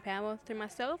my own power through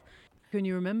myself. Can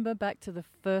you remember back to the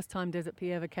first time Desert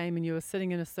P ever came and you were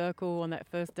sitting in a circle on that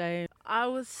first day? I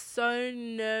was so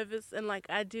nervous and like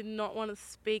I did not want to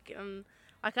speak, and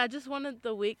like I just wanted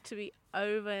the week to be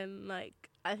over. And like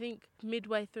I think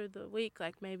midway through the week,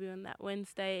 like maybe on that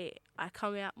Wednesday, I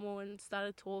come out more and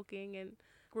started talking and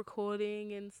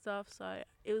recording and stuff, so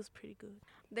it was pretty good.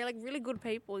 They're like really good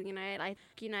people, you know, like,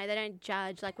 you know, they don't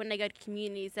judge. Like when they go to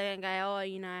communities, they don't go, oh,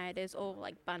 you know, there's all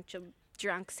like bunch of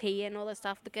drunks here and all that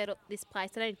stuff. Look at this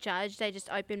place. They don't judge. They're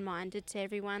just open-minded to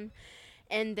everyone.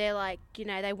 And they're like, you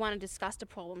know, they want to discuss the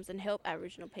problems and help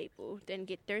Aboriginal people then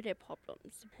get through their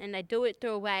problems. And they do it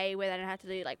through a way where they don't have to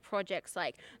do like projects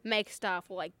like make stuff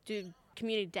or like do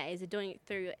community days. They're doing it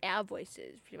through our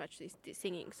voices, pretty much this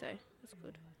singing, so it's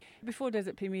good. Before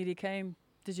Desert P Media came,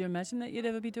 did you imagine that you'd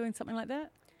ever be doing something like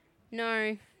that?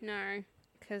 No,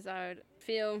 because I would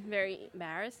feel very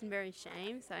embarrassed and very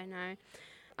ashamed, so no.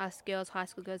 Us girls, high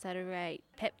school girls, had a great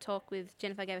pep talk with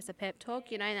Jennifer, gave us a pep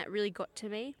talk, you know, and that really got to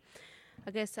me.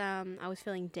 I guess I was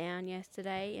feeling down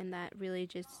yesterday, and that really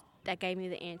that gave me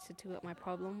the answer to what my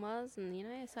problem was. And, you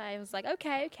know, so I was like,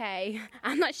 okay,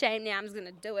 I'm not ashamed now, I'm just going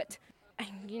to do it.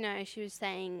 And, you know, she was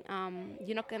saying,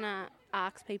 you're not going to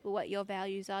ask people what your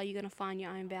values are, you're going to find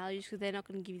your own values because they're not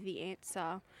going to give you the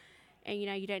answer. And, you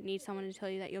know, you don't need someone to tell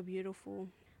you that you're beautiful.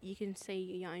 You can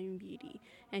see your own beauty.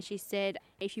 And she said,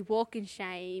 if you walk in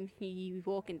shame, you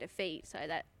walk in defeat. So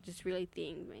that just really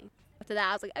thinged me. After that,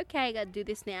 I was like, okay, I got to do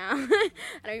this now. I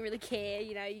don't really care.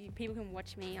 You know, people can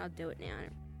watch me. I'll do it now.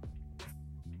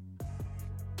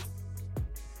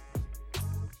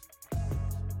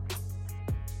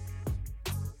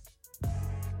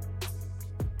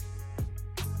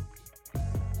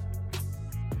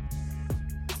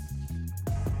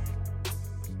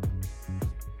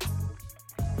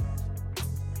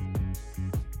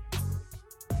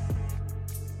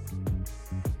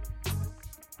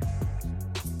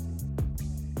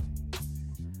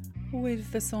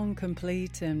 With the song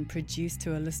complete and produced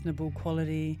to a listenable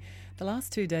quality, the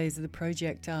last 2 days of the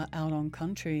project are out on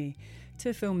country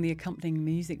to film the accompanying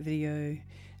music video.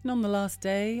 And on the last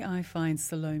day, I find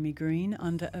Salome Green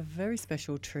under a very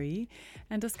special tree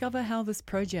and discover how this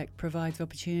project provides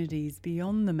opportunities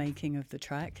beyond the making of the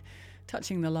track,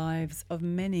 touching the lives of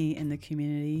many in the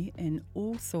community in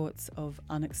all sorts of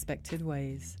unexpected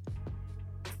ways.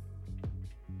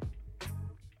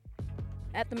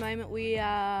 At the moment we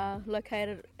are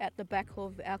located at the back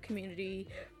of our community,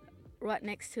 right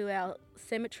next to our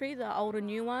cemetery, the older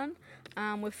new one.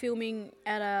 We're filming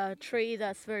at a tree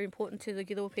that's very important to the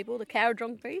Githabul people, the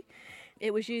Karadrong tree.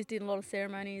 It was used in a lot of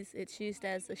ceremonies. It's used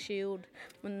as a shield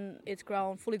when it's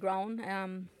grown, fully grown.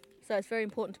 So it's very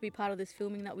important to be part of this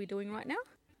filming that we're doing right now.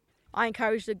 I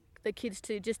encourage the kids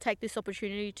to just take this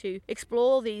opportunity to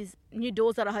explore these new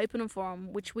doors that are opening for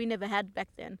them, which we never had back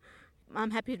then.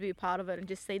 I'm happy to be a part of it and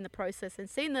just seeing the process and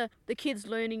seeing the kids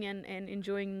learning and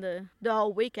enjoying the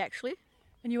whole week, actually.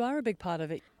 And you are a big part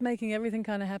of it, making everything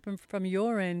kind of happen from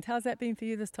your end. How's that been for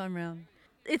you this time round?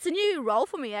 It's a new role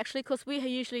for me, actually, because we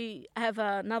usually have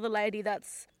another lady that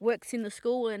works in the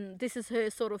school and this is her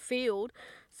sort of field.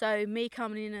 So me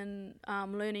coming in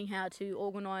and learning how to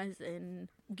organise and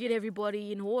get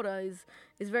everybody in order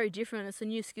is very different. It's a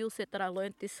new skill set that I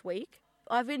learnt this week.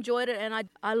 I've enjoyed it and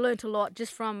I learnt a lot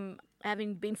just from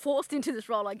having been forced into this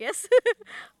role, I guess.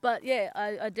 But yeah,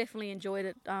 I definitely enjoyed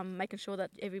it, making sure that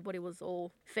everybody was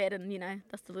all fed and, you know,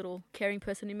 that's the little caring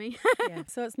person in me. Yeah.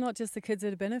 So it's not just the kids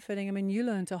that are benefiting. I mean, you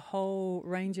learnt a whole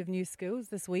range of new skills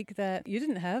this week that you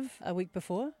didn't have a week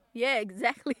before. Yeah,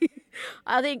 exactly.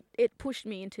 I think it pushed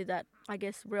me into that, I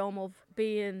guess, realm of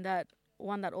being that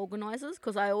one that organises,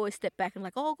 because I always step back and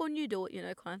like, oh, go and you do it, you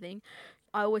know, kind of thing.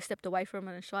 I always stepped away from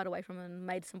it and shied away from it and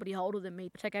made somebody older than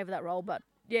me take over that role. But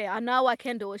yeah, I know I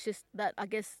can do it. It's just that I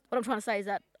guess what I'm trying to say is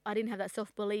that I didn't have that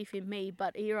self-belief in me,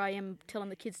 but here I am telling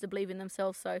the kids to believe in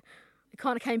themselves, so it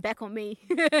kind of came back on me.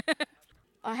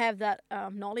 I have that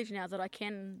knowledge now that I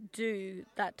can do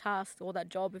that task or that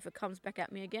job if it comes back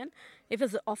at me again. If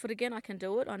it's offered again, I can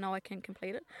do it. I know I can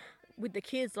complete it. With the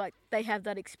kids, like, they have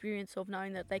that experience of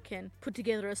knowing that they can put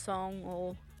together a song,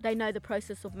 or they know the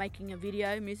process of making a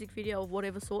video, music video of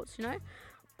whatever sorts, you know.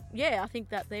 Yeah, I think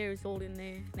that there is all in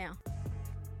there now.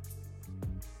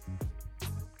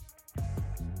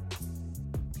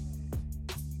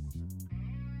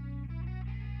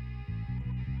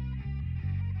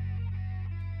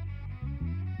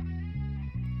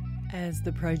 As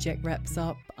the project wraps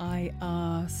up, I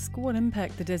ask what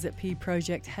impact the Desert Pea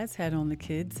project has had on the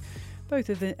kids, both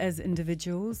as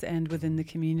individuals and within the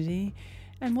community,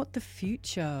 and what the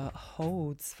future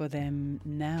holds for them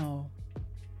now.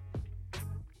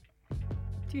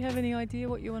 Do you have any idea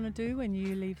what you want to do when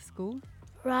you leave school?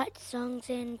 Write songs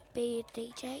and be a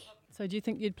DJ. So do you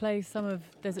think you'd play some of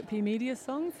Desert Pea Media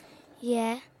songs?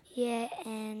 Yeah,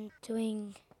 and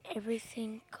doing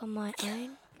everything on my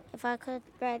own. If I could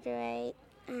graduate,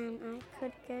 I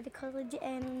could go to college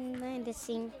and learn to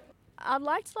sing. I'd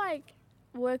like to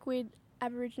work with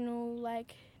Aboriginal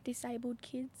disabled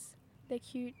kids. They're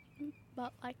cute,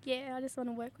 but I just want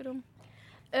to work with them.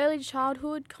 Early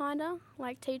childhood kinda,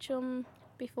 teach them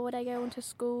before they go into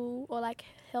school, or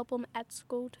help them at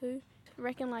school too. I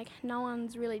reckon no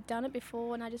one's really done it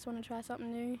before, and I just want to try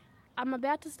something new. I'm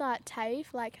about to start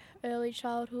TAFE, early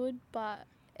childhood, but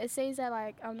it seems that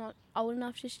I'm not old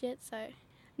enough just yet, so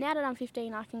now that I'm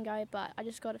 15 I can go, but I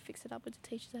just got to fix it up with the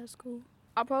teachers at school.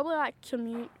 I'll probably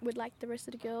commute with the rest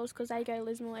of the girls because they go to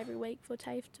Lismore every week for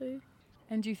TAFE too.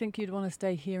 And do you think you'd want to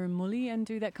stay here in Muli and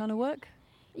do that kind of work?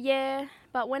 Yeah,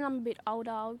 but when I'm a bit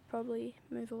older I'll probably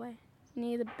move away.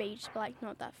 Near the beach, but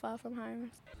not that far from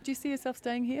home. Do you see yourself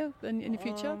staying here in the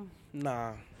future?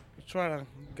 Nah, try to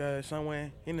go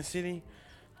somewhere in the city.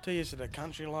 Too used to the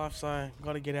country life, so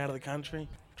got to get out of the country.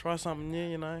 Try something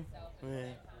new, Yeah.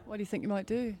 What do you think you might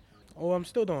do? Oh, I'm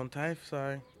still doing TAFE,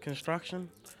 so construction.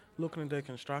 Looking to do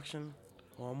construction.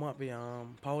 Or I might be a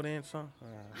pole dancer.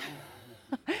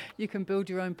 You can build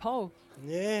your own pole.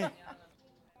 Yeah.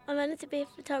 I wanted to be a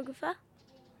photographer,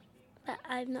 but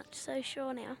I'm not so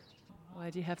sure now. Why,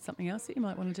 do you have something else that you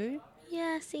might want to do?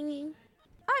 Yeah, singing.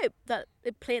 I hope that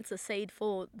it plants a seed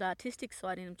for the artistic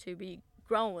side in them to be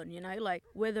growing,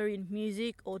 whether in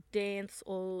music or dance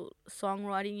or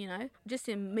songwriting, just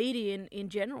in media in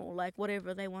general,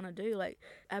 whatever they want to do.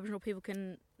 Aboriginal people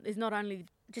is not only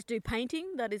just do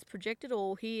painting that is projected,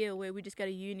 or here where we just go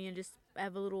to uni and just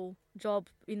have a little job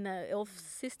in the elf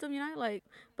system,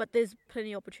 but there's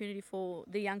plenty of opportunity for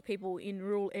the young people in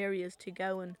rural areas to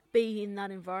go and be in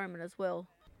that environment as well.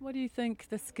 What do you think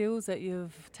the skills that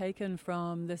you've taken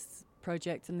from this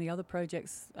project and the other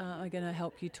projects are going to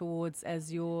help you towards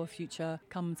as your future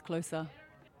comes closer?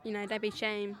 Don't be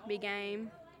ashamed, be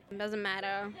game. It doesn't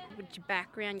matter with your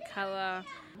background, your colour,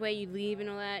 where you live and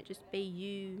all that, just be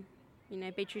you,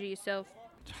 be true to yourself.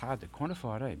 It's hard to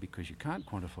quantify it, because you can't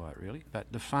quantify it really.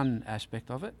 But the fun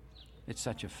aspect of it, it's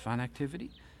such a fun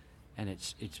activity, and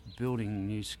it's building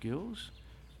new skills,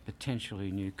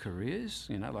 potentially new careers.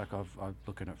 I've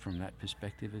looked at it from that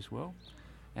perspective as well,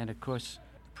 and of course,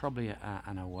 probably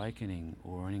an awakening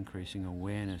or an increasing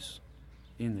awareness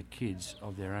in the kids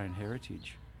of their own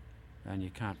heritage, and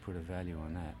you can't put a value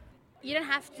on that. You don't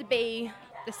have to be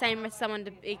the same as someone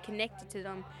to be connected to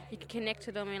them. You can connect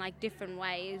to them in different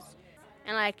ways.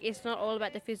 And it's not all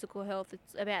about the physical health,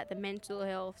 it's about the mental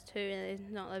health too. And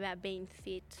it's not about being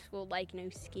fit or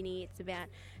skinny. It's about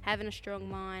having a strong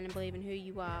mind and believing who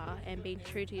you are and being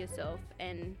true to yourself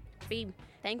and be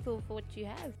thankful for what you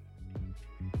have.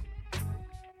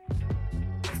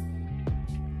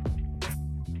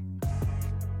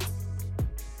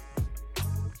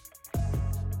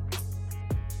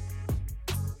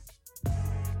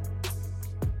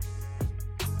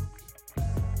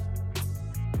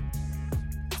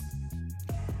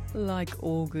 Like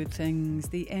all good things,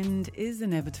 the end is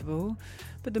inevitable,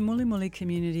 but the Muli Muli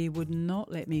community would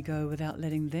not let me go without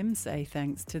letting them say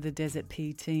thanks to the Desert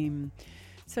Pea team.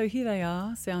 So here they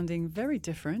are, sounding very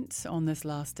different on this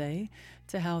last day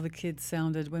to how the kids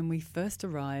sounded when we first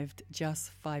arrived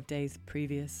just 5 days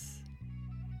previous.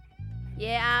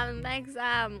 Yeah, thanks,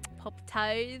 Pop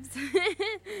Toes.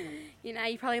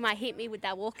 You probably might hit me with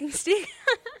that walking stick.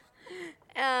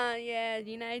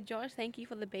 Josh, thank you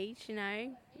for the beach,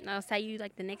 I'll say you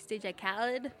the next DJ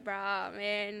Khaled. Bruh,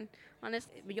 man,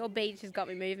 honestly, your beach has got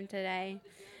me moving today.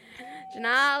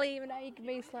 Janali, even though you can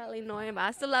be slightly annoying, but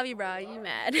I still love you, bro. You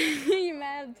mad. You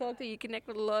mad to talk to you. Connect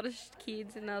with a lot of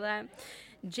kids and all that.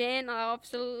 Jen, I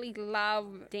absolutely love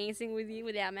dancing with you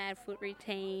with our mad foot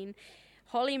routine.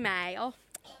 Holly May,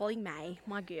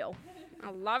 my girl. I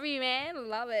love you, man.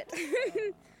 Love it.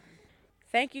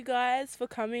 Thank you guys for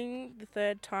coming the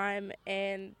third time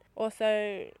and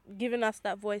also giving us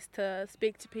that voice to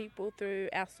speak to people through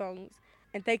our songs.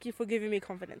 And thank you for giving me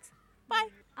confidence. Bye.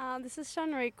 This is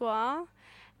Shanriqua.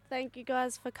 Thank you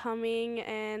guys for coming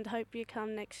and hope you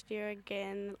come next year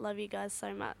again. Love you guys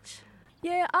so much.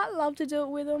 Yeah, I'd love to do it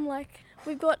with them.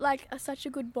 We've got such a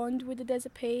good bond with the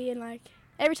Desert Pea, and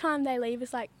every time they leave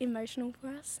it's emotional for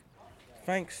us.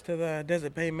 Thanks to the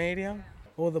Desert Pea Media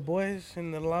all the boys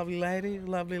and the lovely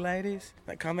ladies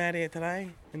that come out here today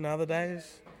and the other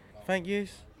days. Thank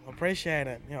yous. I appreciate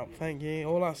it. Yep, thank you.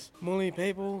 All us Muli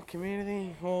people,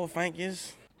 community, all thank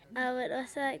yous. I would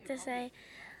also like to say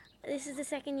this is the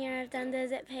second year I've done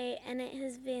Desert P and it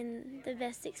has been the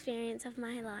best experience of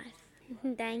my life.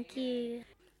 Thank you.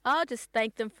 I'll just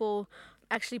thank them for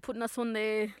actually putting us on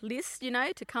their list, you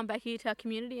know, to come back here to our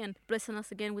community and blessing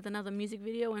us again with another music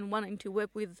video and wanting to work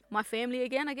with my family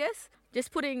again, I guess.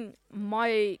 Just putting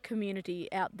my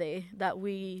community out there, that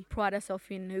we pride ourselves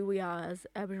in who we are as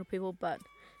Aboriginal people, but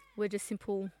we're just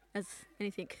simple as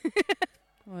anything.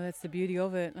 Well, that's the beauty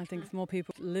of it. I think if more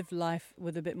people live life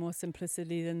with a bit more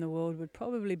simplicity, then the world would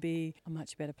probably be a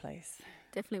much better place.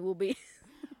 Definitely will be.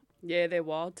 Yeah, they're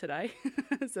wild today.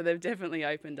 So they've definitely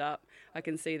opened up. I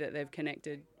can see that they've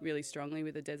connected really strongly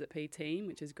with the Desert P team,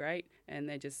 which is great, and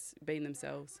they're just being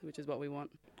themselves, which is what we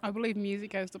want. I believe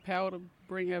music has the power to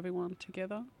bring everyone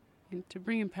together and to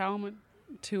bring empowerment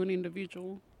to an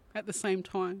individual at the same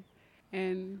time.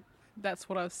 And that's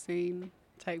what I've seen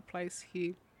take place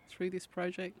here through this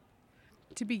project.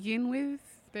 To begin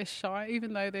with, they're shy,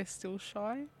 even though they're still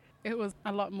shy. It was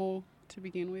a lot more to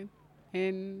begin with.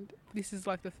 And this is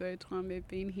like the third time they've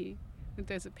been here, the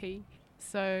Desert P.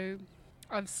 So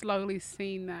I've slowly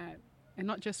seen that, and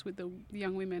not just with the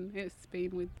young women, it's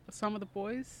been with some of the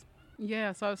boys.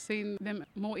 Yeah, so I've seen them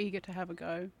more eager to have a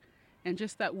go, and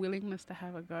just that willingness to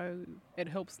have a go, it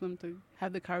helps them to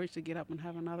have the courage to get up and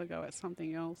have another go at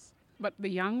something else. But the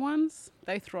young ones,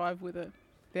 they thrive with it.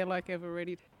 They're like ever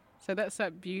ready. So that's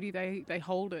that beauty, they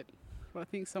hold it. But I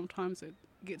think sometimes it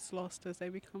gets lost as they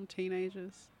become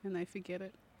teenagers and they forget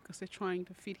it because they're trying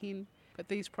to fit in. But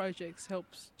these projects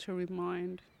helps to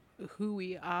remind who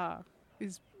we are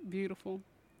is beautiful,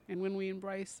 and when we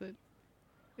embrace it,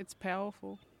 it's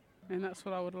powerful. And that's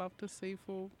what I would love to see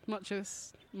for not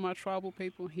just my tribal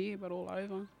people here but all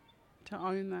over, to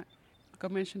own that. Like I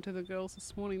mentioned to the girls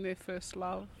this morning, their first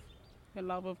love, their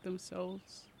love of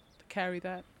themselves, to carry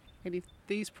that. And if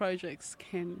these projects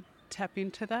can tap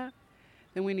into that,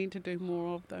 then we need to do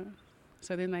more of them,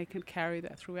 so then they can carry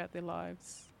that throughout their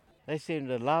lives. They seem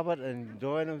to love it and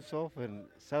enjoy themselves and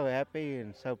so happy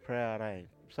and so proud,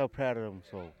 so proud of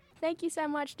themselves. Thank you so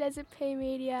much, Desert P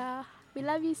Media. We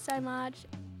love you so much.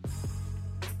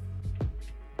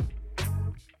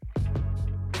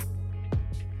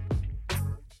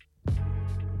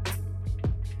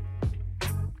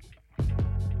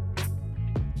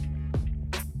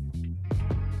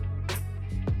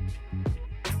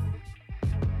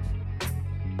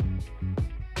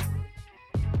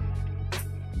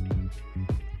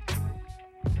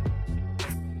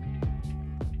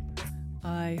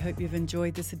 I hope you've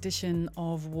enjoyed this edition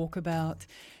of Walkabout.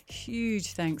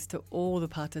 Huge thanks to all the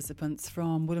participants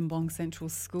from Woodenbong Central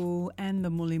School and the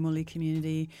Muli Muli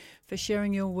community for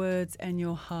sharing your words and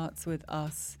your hearts with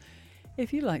us.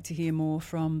 If you'd like to hear more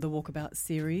from the Walkabout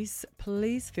series,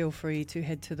 please feel free to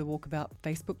head to the Walkabout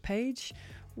Facebook page,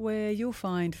 where you'll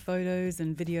find photos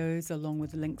and videos along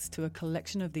with links to a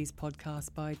collection of these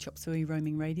podcasts by Chop Suey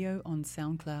Roaming Radio on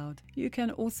SoundCloud. You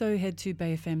can also head to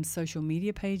Bay FM's social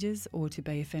media pages or to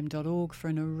bayfm.org for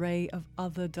an array of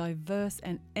other diverse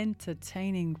and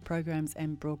entertaining programs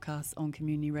and broadcasts on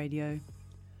community radio.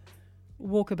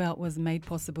 Walkabout was made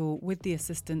possible with the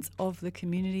assistance of the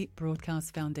Community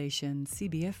Broadcast Foundation,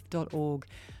 cbf.org.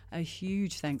 A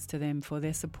huge thanks to them for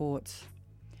their support.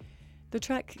 The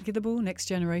track Githabul Next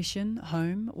Generation,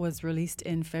 Home, was released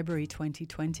in February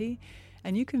 2020,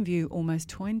 and you can view almost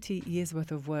 20 years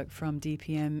worth of work from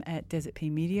DPM at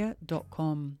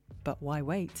desertpmedia.com. But why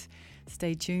wait?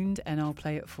 Stay tuned and I'll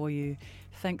play it for you.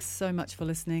 Thanks so much for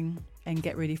listening, and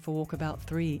get ready for Walkabout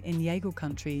 3 in Kyogle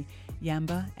Country,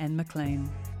 Yamba and Maclean.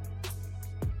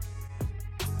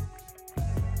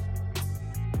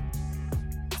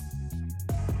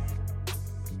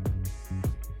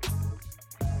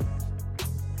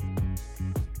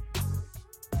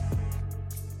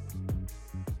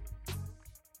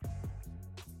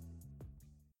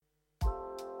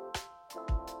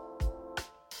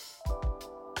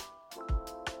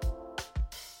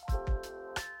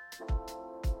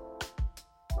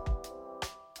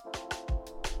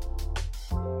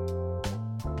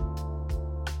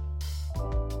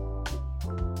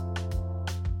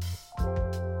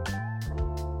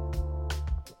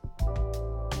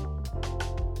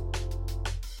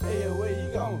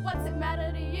 What's it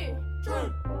matter to you?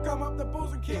 True. Come up the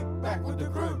booze and kick back with the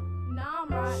crew. Nah, I'm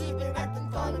right. She's been acting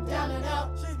kinda down and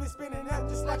out. She's been spinning out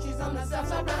just like she's on the south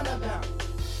side roundabout.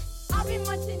 I've been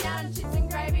munching out on chips and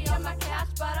gravy on my couch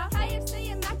butter.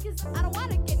 KFC and Macca's, I don't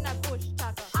wanna get no bush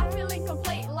tucker. I feel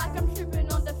incomplete, like I'm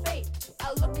tripping on defeat.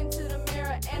 I look into the mirror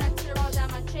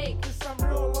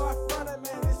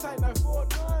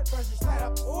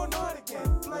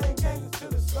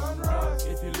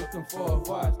asking for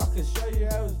advice. I can show you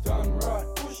how it's done right.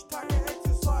 Push, tuck, and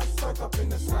exercise, soak up in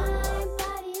the sunlight. Mind,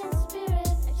 body, and spirit.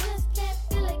 I just can't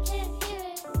feel it, can't hear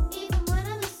it, even when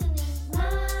I'm listening.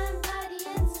 Mind, body,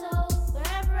 and soul.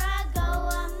 Wherever I go,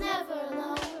 I'm never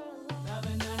alone.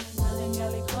 Nothing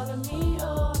really calling me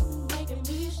on, making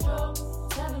me strong,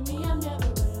 telling me I'm never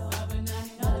alone.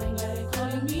 Nothing really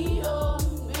calling me on,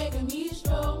 making me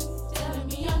strong, telling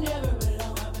me I'm never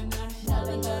alone.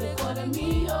 Nothing really calling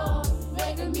me on,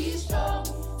 making me strong,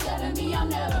 telling me I'm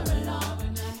never alone.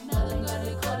 Nothing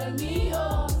really calling me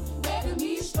on, making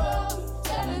me strong,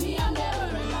 telling me I'm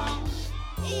never alone.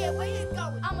 Yeah, where you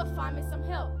going? I'ma find me some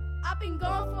help. I've been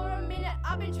gone for a minute,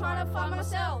 I've been trying to find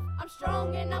myself. I'm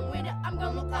strong and I'm with it, I'm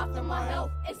gonna look after my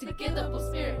health. It's the Githabul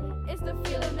spirit, it's the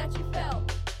feeling that you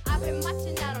felt. I've been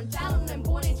marching out on Jalan and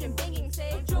Bornage and begging,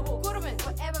 say, Jubal, Goodman,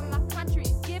 whatever my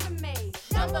country's given me.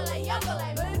 Yumbale,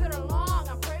 move it along,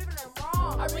 I'm proving it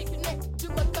wrong. I reconnect to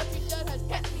my country that has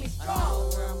kept me strong. I know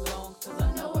where I'm going, cause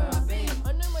I know where I've been.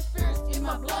 I know my spirit's In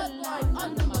my bloodline,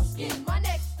 under my skin. my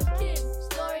next of kin.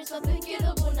 Stories of the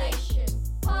Githabul nation,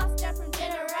 passed down from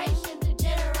generation to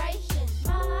generation.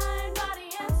 Mind, body,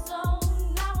 and soul.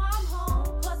 Now I'm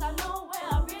home, 'cause I know where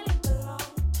I really belong.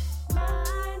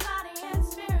 Mind, body, and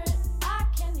spirit. I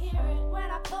can hear it. When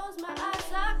I close my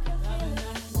eyes, I can feel it.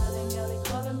 Nothing really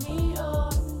calling me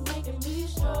on, making me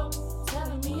strong,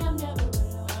 telling me I'm never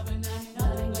alone.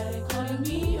 Nothing really calling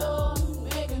me on,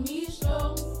 making me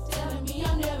strong, telling me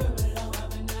I'm never alone.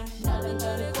 Nothing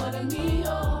really calling me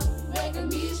on, making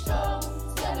me strong,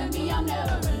 telling me I'm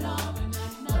never alone.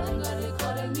 Nothing really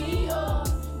calling me on,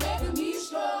 making me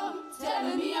strong,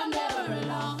 telling me I'm never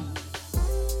alone.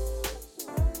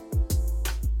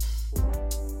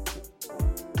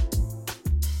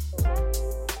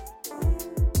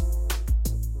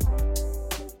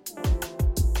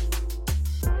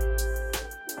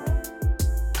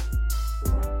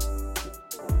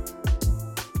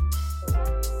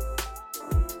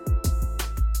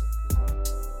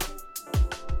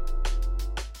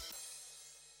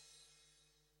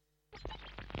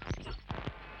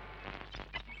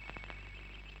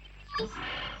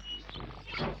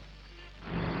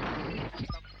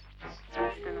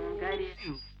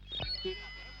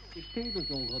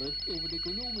 Tevens ongerust over de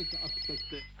economische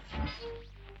aspecten.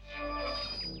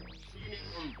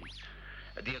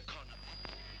 The economy.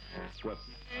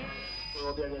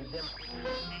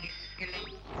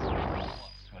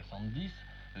 70,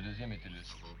 le deuxième était le...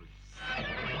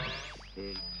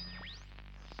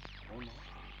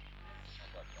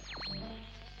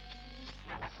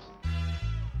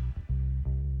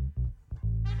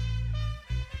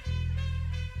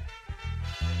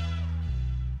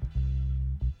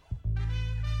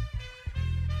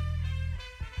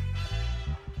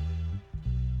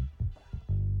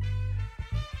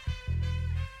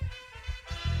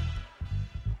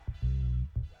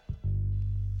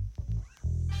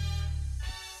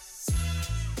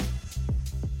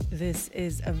 This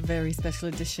is a very special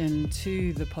addition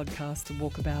to the podcast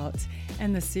Walkabout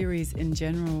and the series in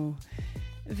general.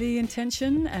 The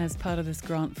intention, as part of this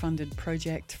grant-funded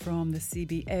project from the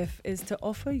CBF, is to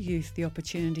offer youth the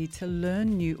opportunity to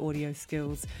learn new audio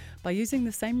skills by using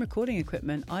the same recording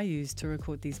equipment I use to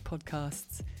record these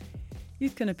podcasts.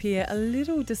 Youth can appear a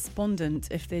little despondent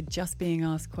if they're just being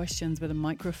asked questions with a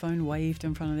microphone waved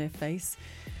in front of their face.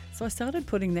 So I started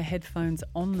putting the headphones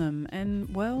on them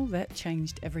and, well, that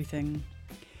changed everything.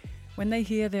 When they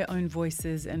hear their own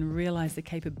voices and realise the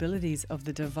capabilities of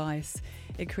the device,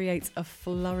 it creates a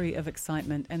flurry of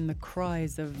excitement and the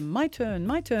cries of, my turn,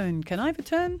 can I have a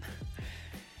turn?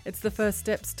 It's the first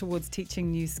steps towards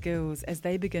teaching new skills as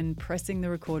they begin pressing the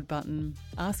record button,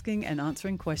 asking and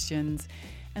answering questions,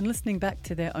 and listening back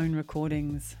to their own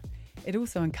recordings. It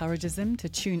also encourages them to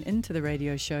tune into the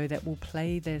radio show that will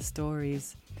play their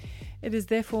stories. It is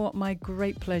therefore my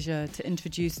great pleasure to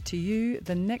introduce to you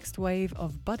the next wave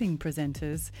of budding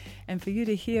presenters and for you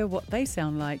to hear what they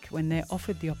sound like when they're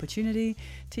offered the opportunity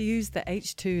to use the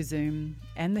H2 Zoom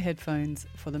and the headphones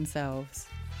for themselves.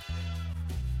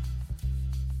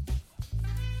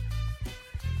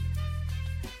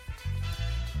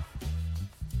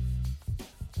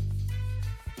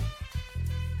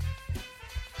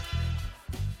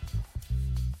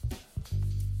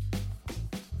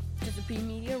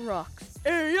 Media rocks.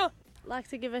 Area! Like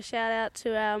to give a shout out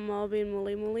to our mob in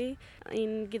Muli Muli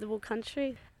in Githabul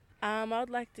country. I would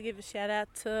like to give a shout out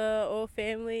to all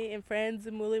family and friends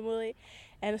in Muli Muli,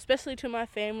 and especially to my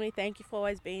family. Thank you for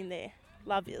always being there.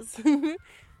 Love yous.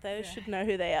 They should know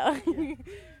who they are.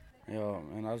 Yo,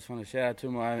 man, I just want to shout out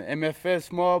to my MFS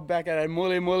mob back at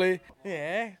Muli Muli.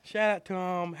 Yeah, shout out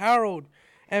to Harold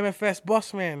MFS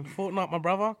boss man, Fortnite, my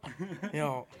brother.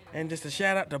 Yo, and just a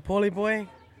shout out to Paulie Boy,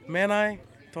 Manai,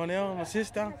 Tonell, my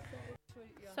sister.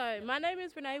 So, my name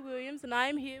is Renee Williams and I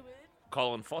am here with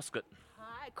Colin Foskett.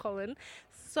 Hi, Colin.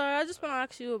 So, I just want to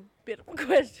ask you a bit of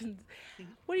questions.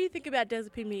 What do you think about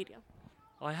Desert Pea Media?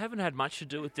 I haven't had much to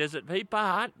do with Desert Pea,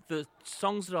 but the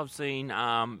songs that I've seen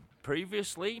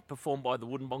previously performed by the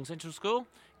Woodenbong Central School,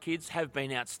 kids have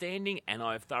been outstanding and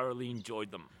I've thoroughly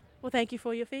enjoyed them. Well, thank you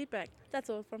for your feedback. That's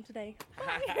all from today.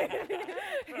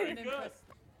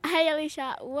 Hey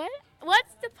Alicia,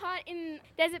 what's the part in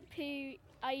Desert Pea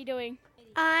are you doing?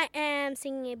 I am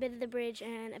singing a bit of the bridge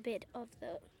and a bit of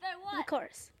the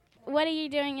chorus. What are you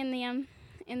doing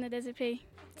in the Desert Pea?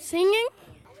 Singing?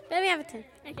 Let me have a 10.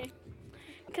 Okay.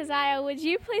 Keziah, would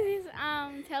you please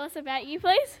tell us about you,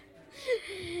 please?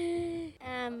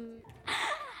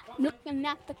 Looking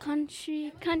at the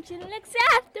country looks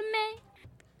after me.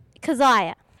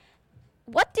 Keziah,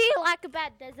 what do you like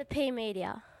about Desert Pea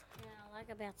Media? I like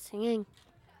about singing.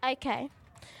 Okay.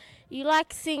 You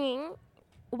like singing.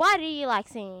 Why do you like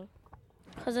singing?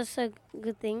 Because it's a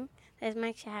good thing that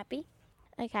makes you happy.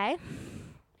 Okay.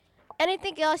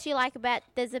 Anything else you like about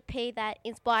Desert Pea that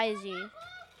inspires you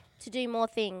to do more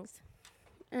things?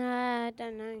 I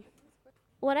don't know.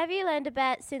 What have you learned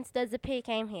about since Desert Pea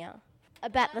came here?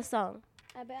 About the song?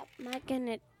 About making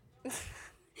it...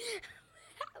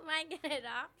 making it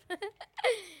up.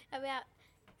 About...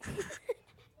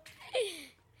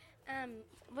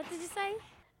 what did you say?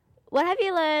 What have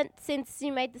you learned since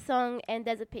you made the song and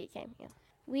Desert Pea came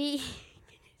here?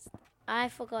 I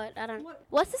forgot. I don't...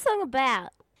 What's the song about?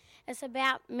 It's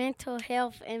about mental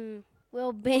health and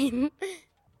well-being.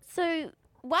 So,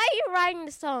 why are you writing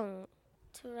the song?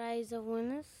 To raise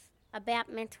awareness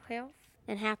about mental health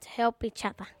and how to help each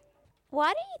other.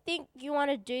 Why do you think you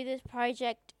want to do this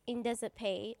project in Desert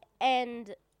Pea,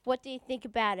 and what do you think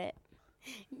about it?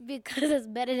 Because it's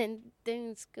better than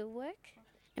doing schoolwork.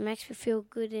 It makes me feel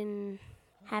good and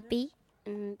happy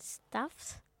and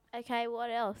stuff. Okay, what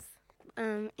else?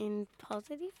 And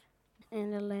positive.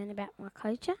 And I learn about my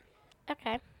culture.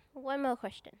 Okay, one more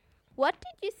question. What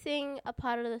did you sing a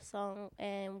part of the song,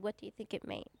 and what do you think it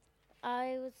means?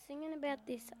 I was singing about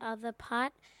this other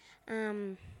part,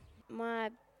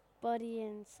 my body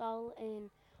and soul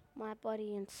and my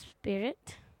body and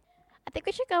spirit. I think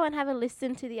we should go and have a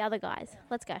listen to the other guys.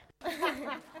 Let's go.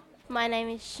 My name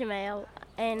is Shemael,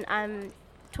 and I'm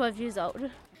 12 years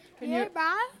old. Yeah,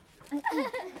 bro.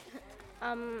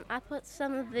 I put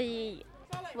some of the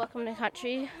Welcome to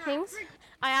Country things.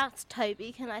 I asked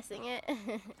Toby, can I sing it?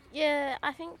 Yeah,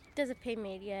 I think Desert Pea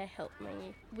Media helped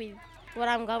me with what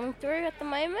I'm going through at the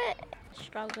moment,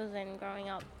 struggles and growing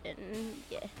up, and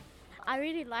yeah. I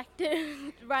really liked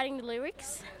it, writing the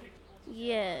lyrics.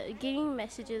 Yeah, getting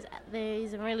messages out there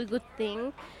is a really good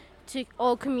thing to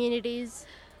all communities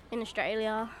in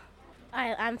Australia.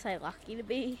 I'm so lucky to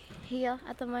be here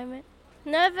at the moment.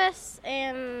 Nervous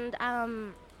and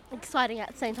exciting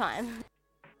at the same time.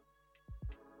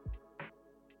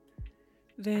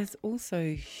 There's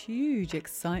also huge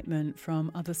excitement from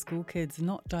other school kids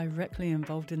not directly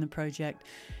involved in the project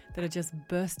that are just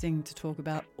bursting to talk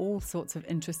about all sorts of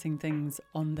interesting things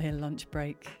on their lunch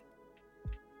break.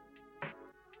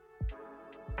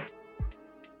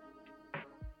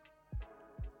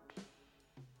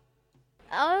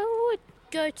 I would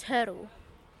go turtle.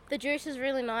 The juice is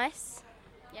really nice.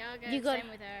 Yeah, I'll go same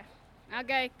with her. I'll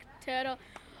go turtle.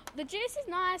 The juice is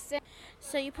nice.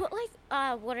 So you put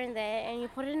like water in there and you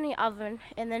put it in the oven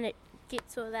and then it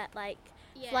gets all that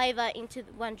flavour into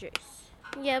the one juice.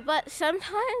 Yeah, but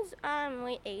sometimes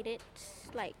we eat it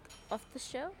like off the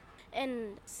shell,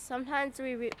 and sometimes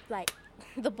we rip like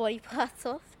the body parts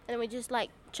off and we just like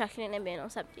chuck it in a bin or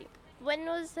something. When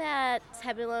was that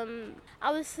Tabulum?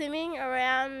 I was swimming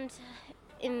around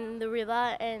in the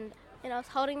river and I was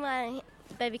holding my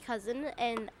baby cousin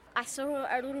and I saw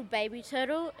a little baby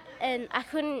turtle and I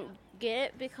couldn't get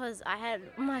it because I had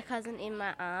my cousin in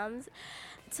my arms.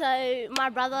 So my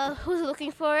brother was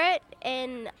looking for it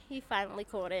and he finally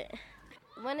caught it.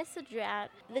 When it's a drought,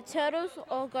 the turtles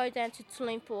all go down to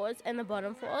Tulum Falls and the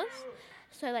bottom falls.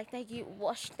 So they get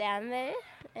washed down there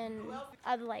and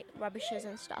other rubbishes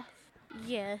and stuff.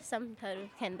 Yeah, some turtles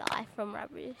can die from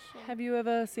rubbish. Have you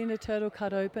ever seen a turtle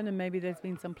cut open and maybe there's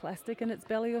been some plastic in its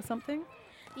belly or something?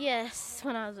 Yes,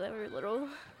 when I was very little.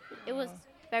 It was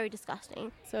very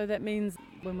disgusting. So that means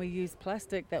when we use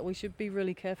plastic that we should be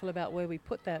really careful about where we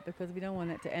put that because we don't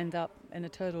want it to end up in a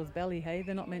turtle's belly, hey?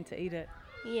 They're not meant to eat it.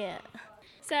 Yeah.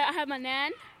 So I have my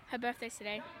Nan. Her birthday's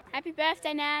today. Happy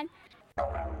birthday, Nan.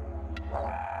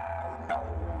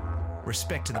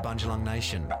 Respect to the Bundjalung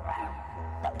Nation.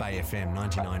 Bay FM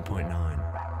 99.9.